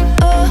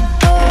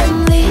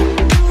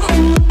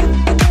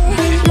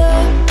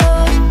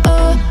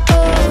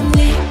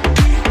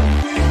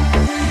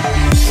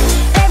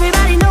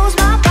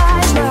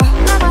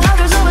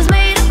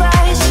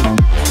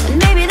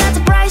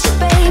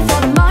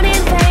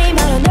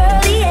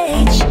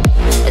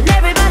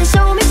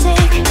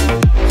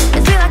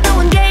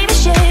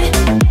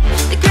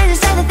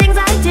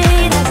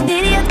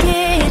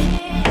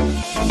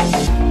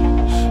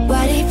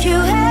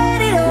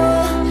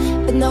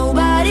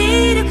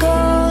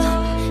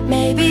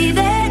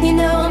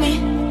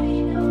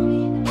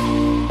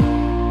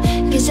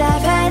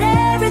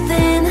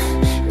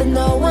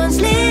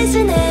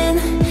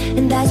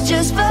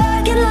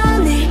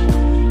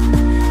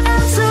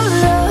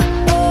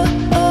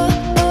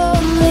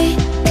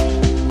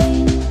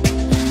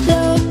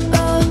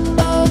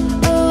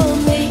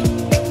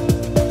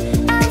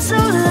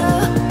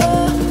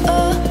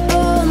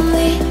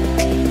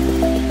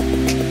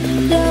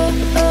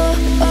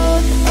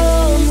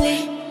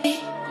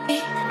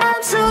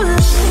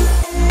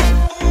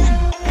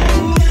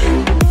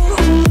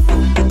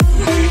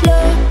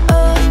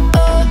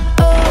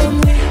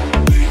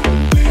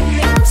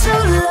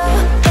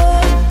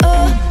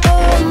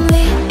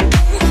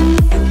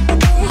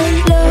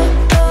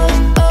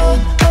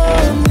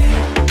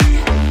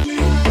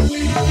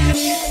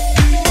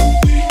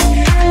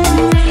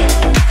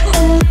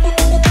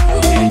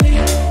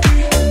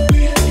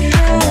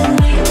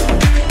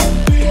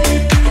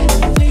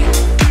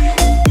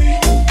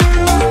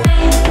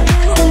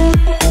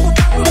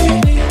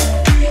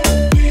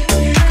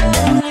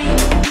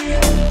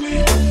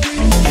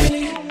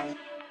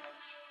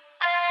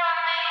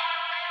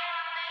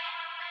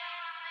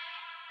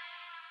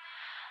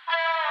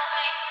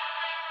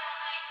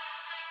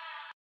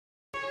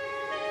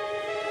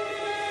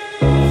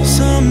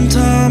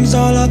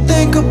 Sometimes all I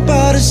think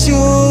about is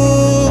you.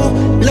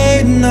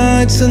 Late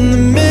nights in the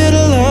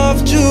middle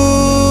of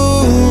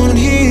June.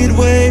 Heat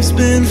waves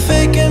been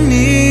faking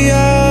me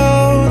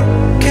out.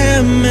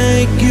 Can't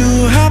make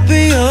you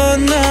happier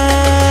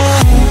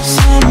now.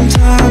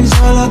 Sometimes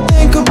all I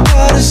think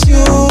about is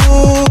you.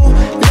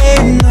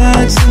 Late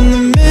nights in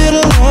the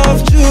middle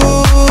of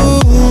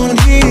June.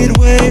 Heat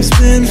waves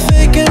been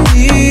faking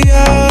me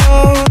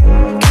out.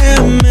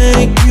 Can't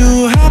make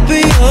you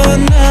happier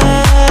now.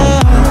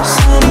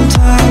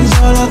 Sometimes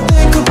all I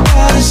think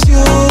about is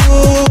you.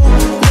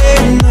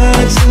 Late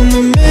nights in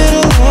the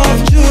middle of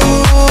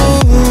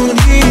June.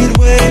 Heat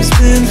waves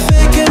been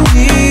faking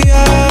me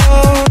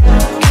out.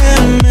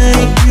 Can't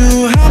make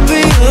you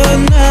happier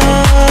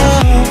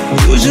now.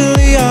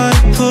 Usually I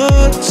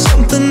put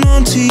something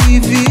on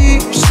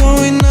TV, so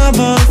we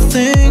never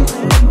think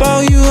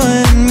about you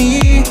and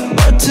me.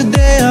 But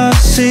today I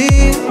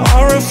see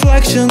our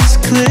reflections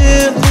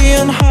clearly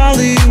in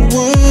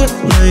Hollywood,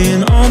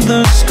 laying on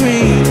the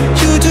screen.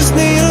 You just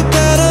need a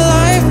better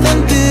life than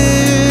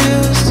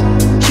this.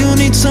 You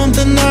need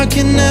something I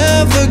can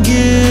never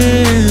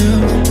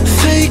give.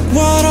 Fake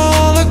water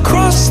all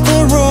across the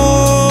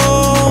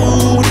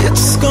road.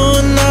 It's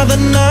gone now, the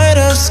night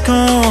has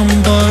come.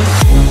 But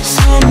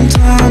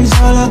sometimes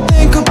all I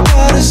think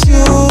about is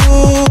you.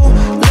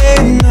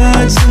 Late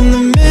nights in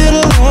the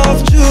middle of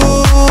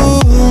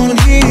June.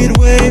 Heat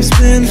waves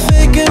been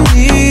faking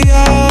me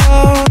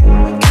out.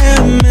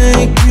 Can't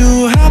make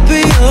you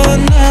happier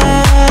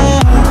now.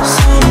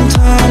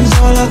 Sometimes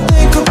all I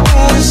think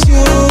about is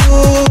you.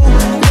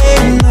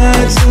 Late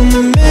nights in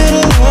the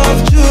middle of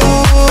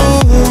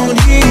June.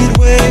 Heat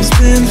waves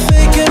been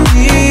faking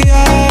me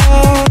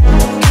out.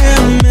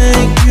 Can't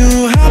make you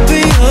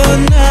happier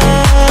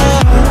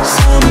now.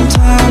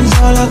 Sometimes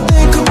all I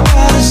think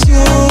about is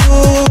you.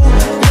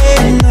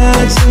 Late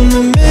nights in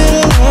the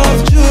middle of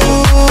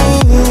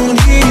June.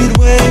 Heat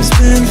waves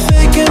been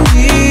faking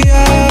me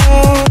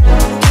out.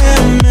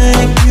 Can't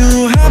make you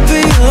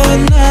happier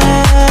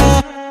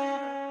now.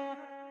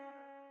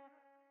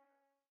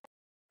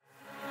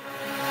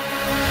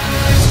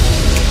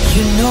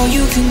 You know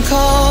you can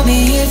call me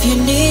if you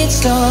need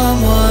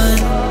someone.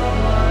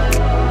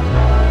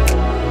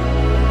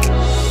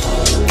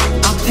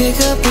 I'll pick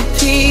up the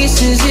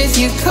pieces if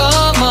you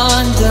come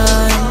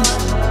undone.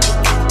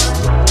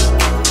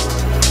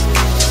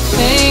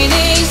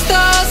 Painting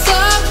stars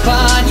up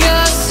on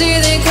your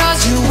ceiling,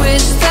 'cause you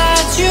wish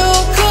that you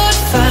could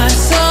find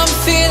some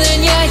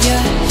feeling, yeah,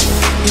 yeah.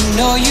 You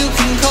know you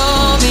can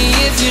call me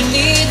if you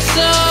need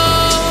someone.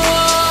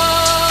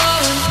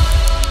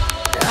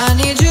 I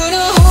need you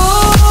to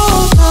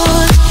hold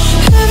on.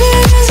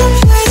 Heaven is a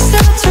place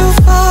not too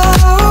far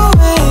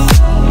away.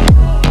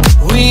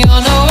 We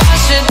all know I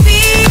should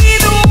be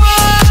the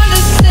one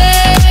to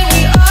say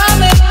we all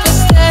make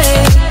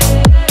mistakes.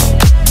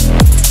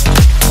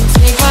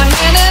 Take my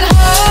hand and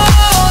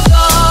hold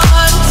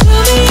on.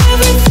 Tell me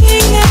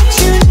everything that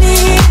you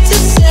need to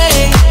say,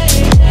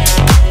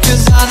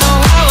 'cause I know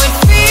how it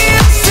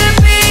feels to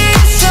be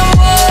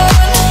someone.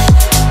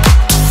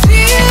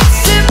 Feels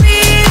to be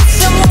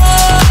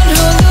someone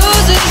who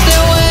loses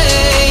their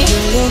way.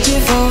 You're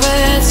looking for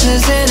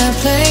answers in a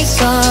place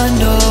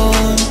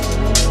unknown.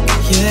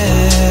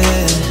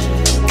 Yeah.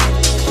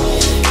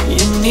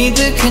 You need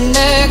the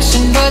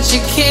connection, but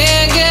you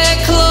can't get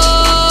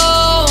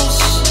close.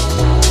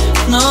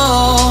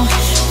 No.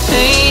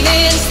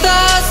 Painting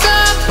stars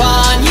up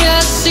on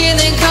your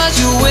ceiling, 'cause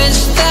you wish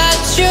that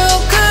you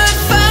could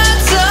find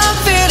some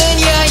feeling,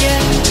 yeah,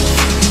 yeah.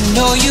 You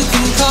know you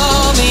can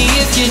call me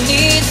if you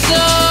need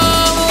someone.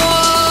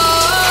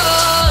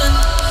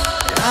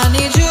 I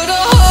need you to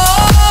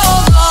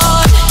hold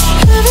on.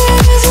 Heaven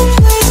is a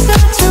place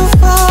not too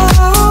far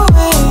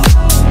away.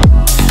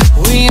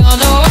 We all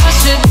know I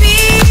should be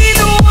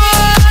the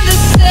one to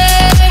say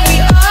we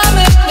all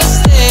make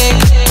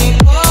mistakes. We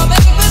all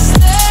make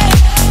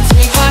mistakes.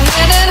 Take my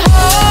hand and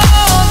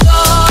hold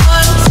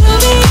on. Tell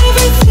me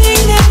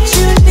everything that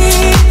you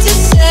need to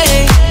say,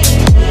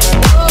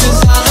 'cause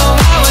I know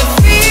how it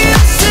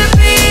feels to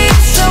be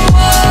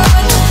someone.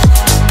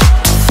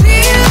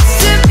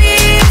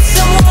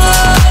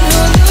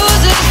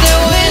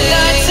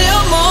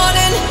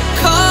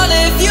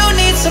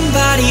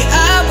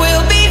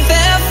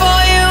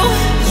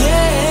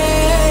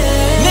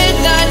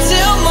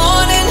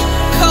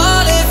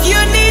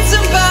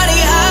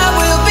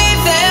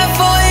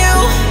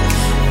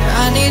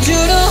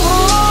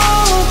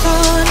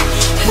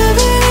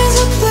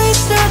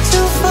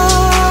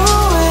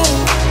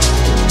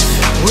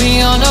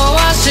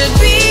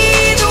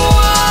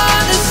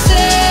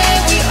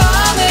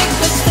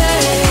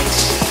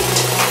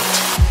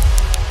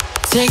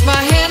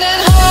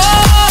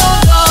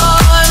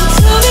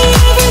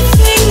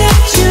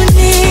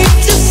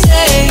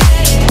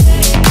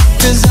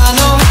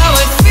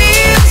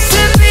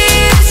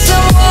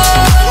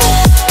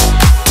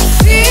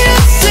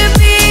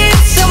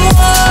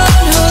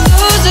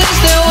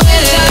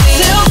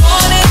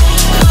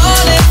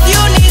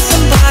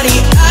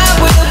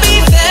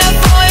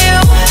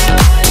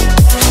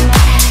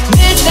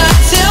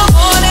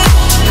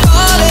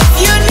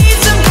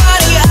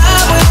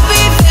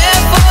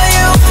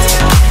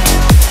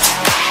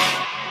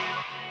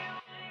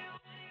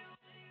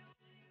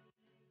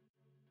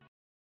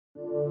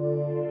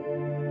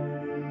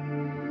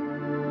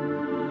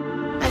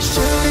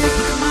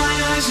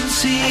 eyes and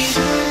see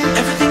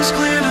everything's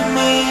clear to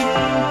me.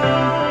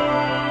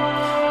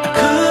 I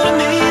could have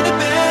made it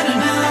better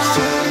now.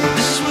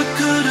 This is what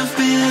could have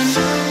been.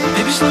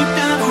 Maybe slow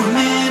down for a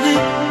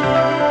minute.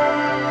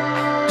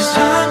 This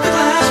time could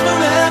last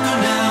forever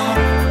now.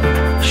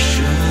 I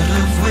should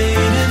have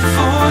waited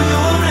for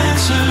your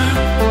answer.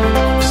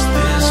 'Cause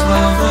this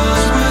love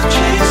was worth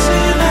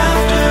chasing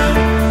after.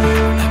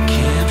 I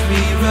can't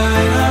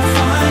rewrite our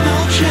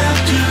final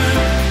chapter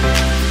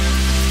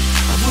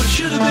of what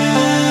should have been.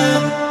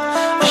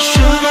 I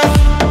should have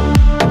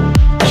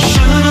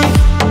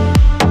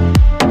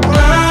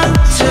lied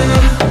to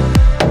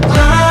I should have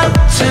lied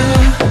to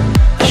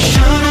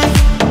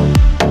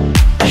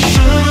I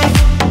should have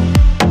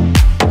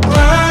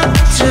lied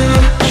to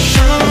I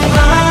should have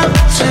lied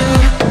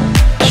to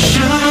I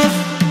should have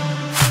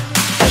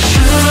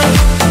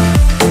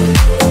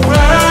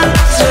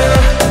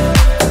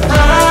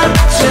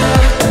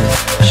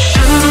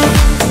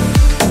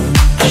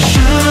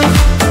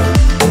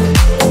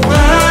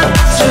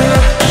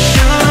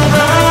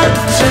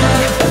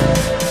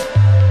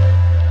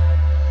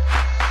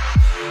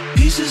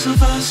pieces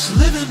of us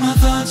living my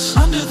thoughts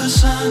under the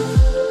sun.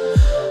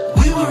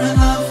 We were in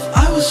love,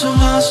 I was so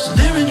lost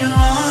there in your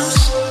arms.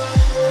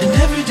 And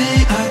every day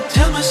I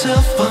tell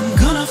myself I'm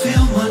gonna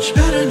feel much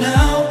better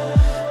now.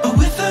 But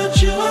without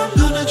you I'm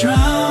gonna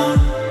drown.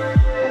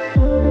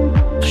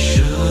 I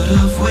should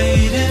have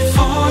waited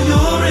for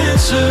your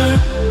answer.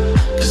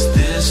 'Cause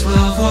this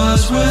love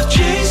was worth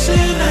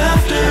chasing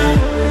after.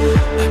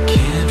 I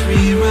can't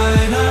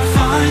rewrite our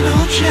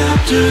final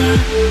chapter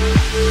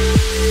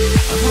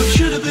of what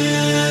should have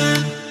been.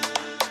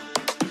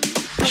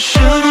 I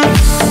should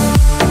have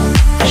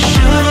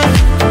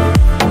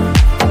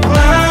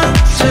lied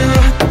to I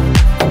should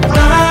have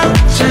lied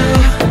to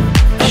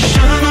I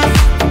should have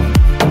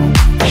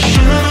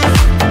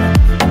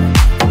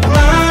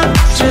lied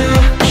to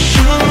I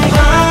should have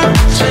lied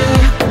to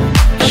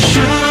I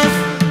should have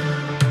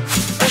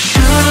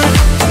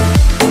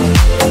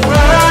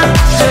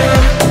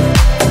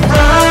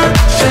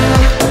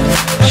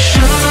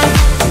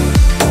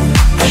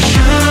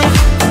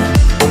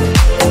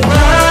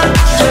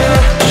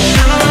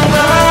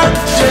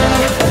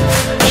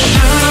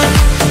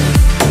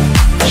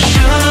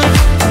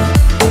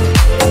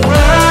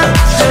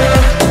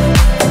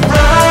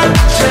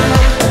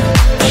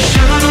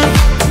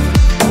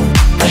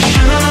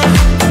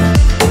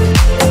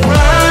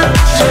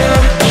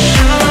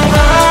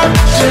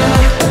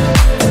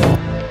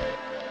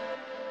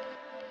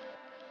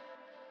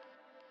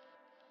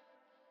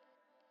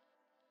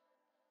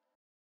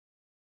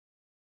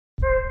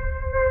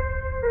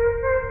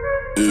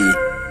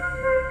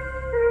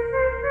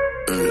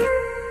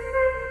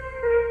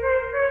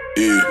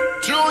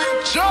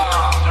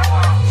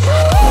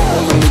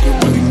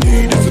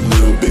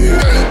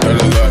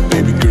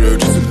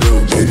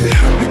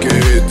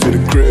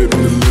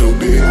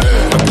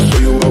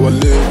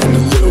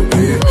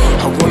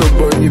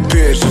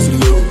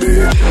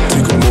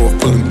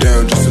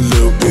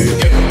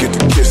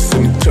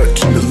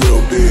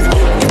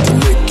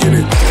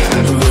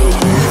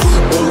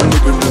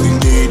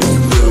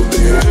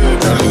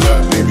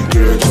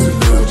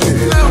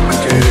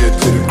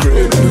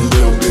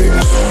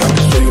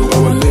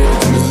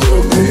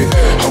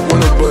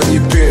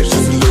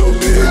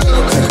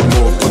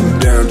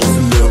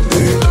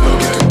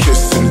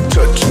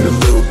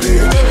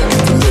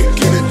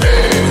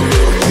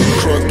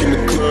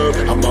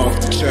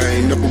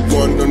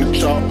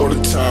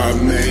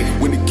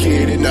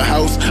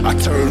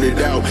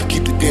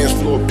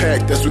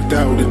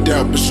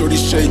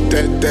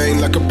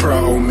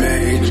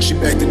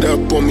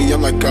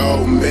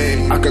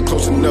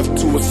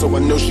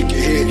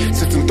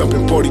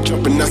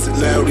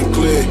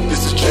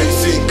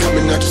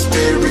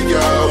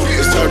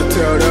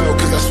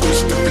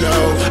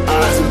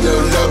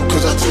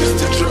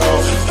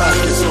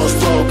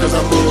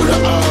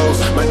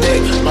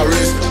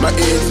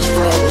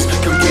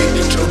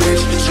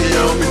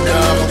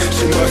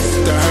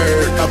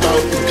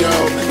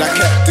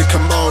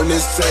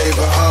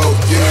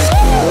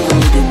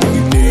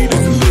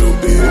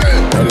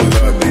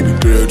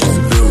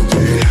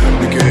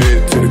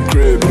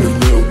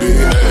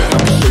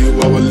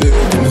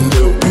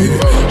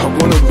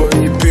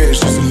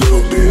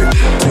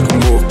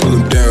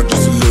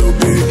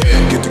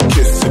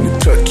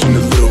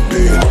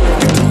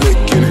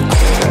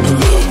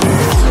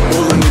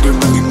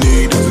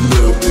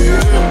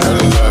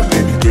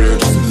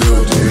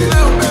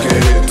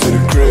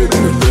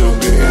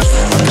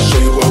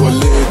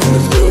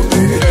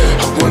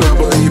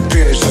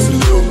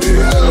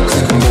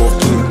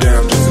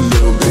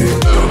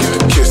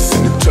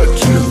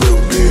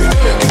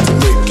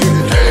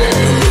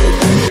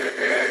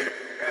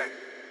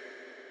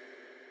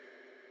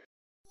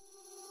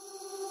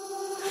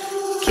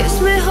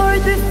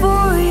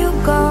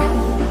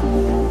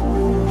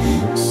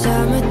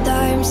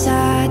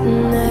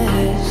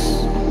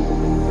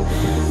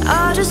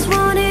I just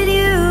wanted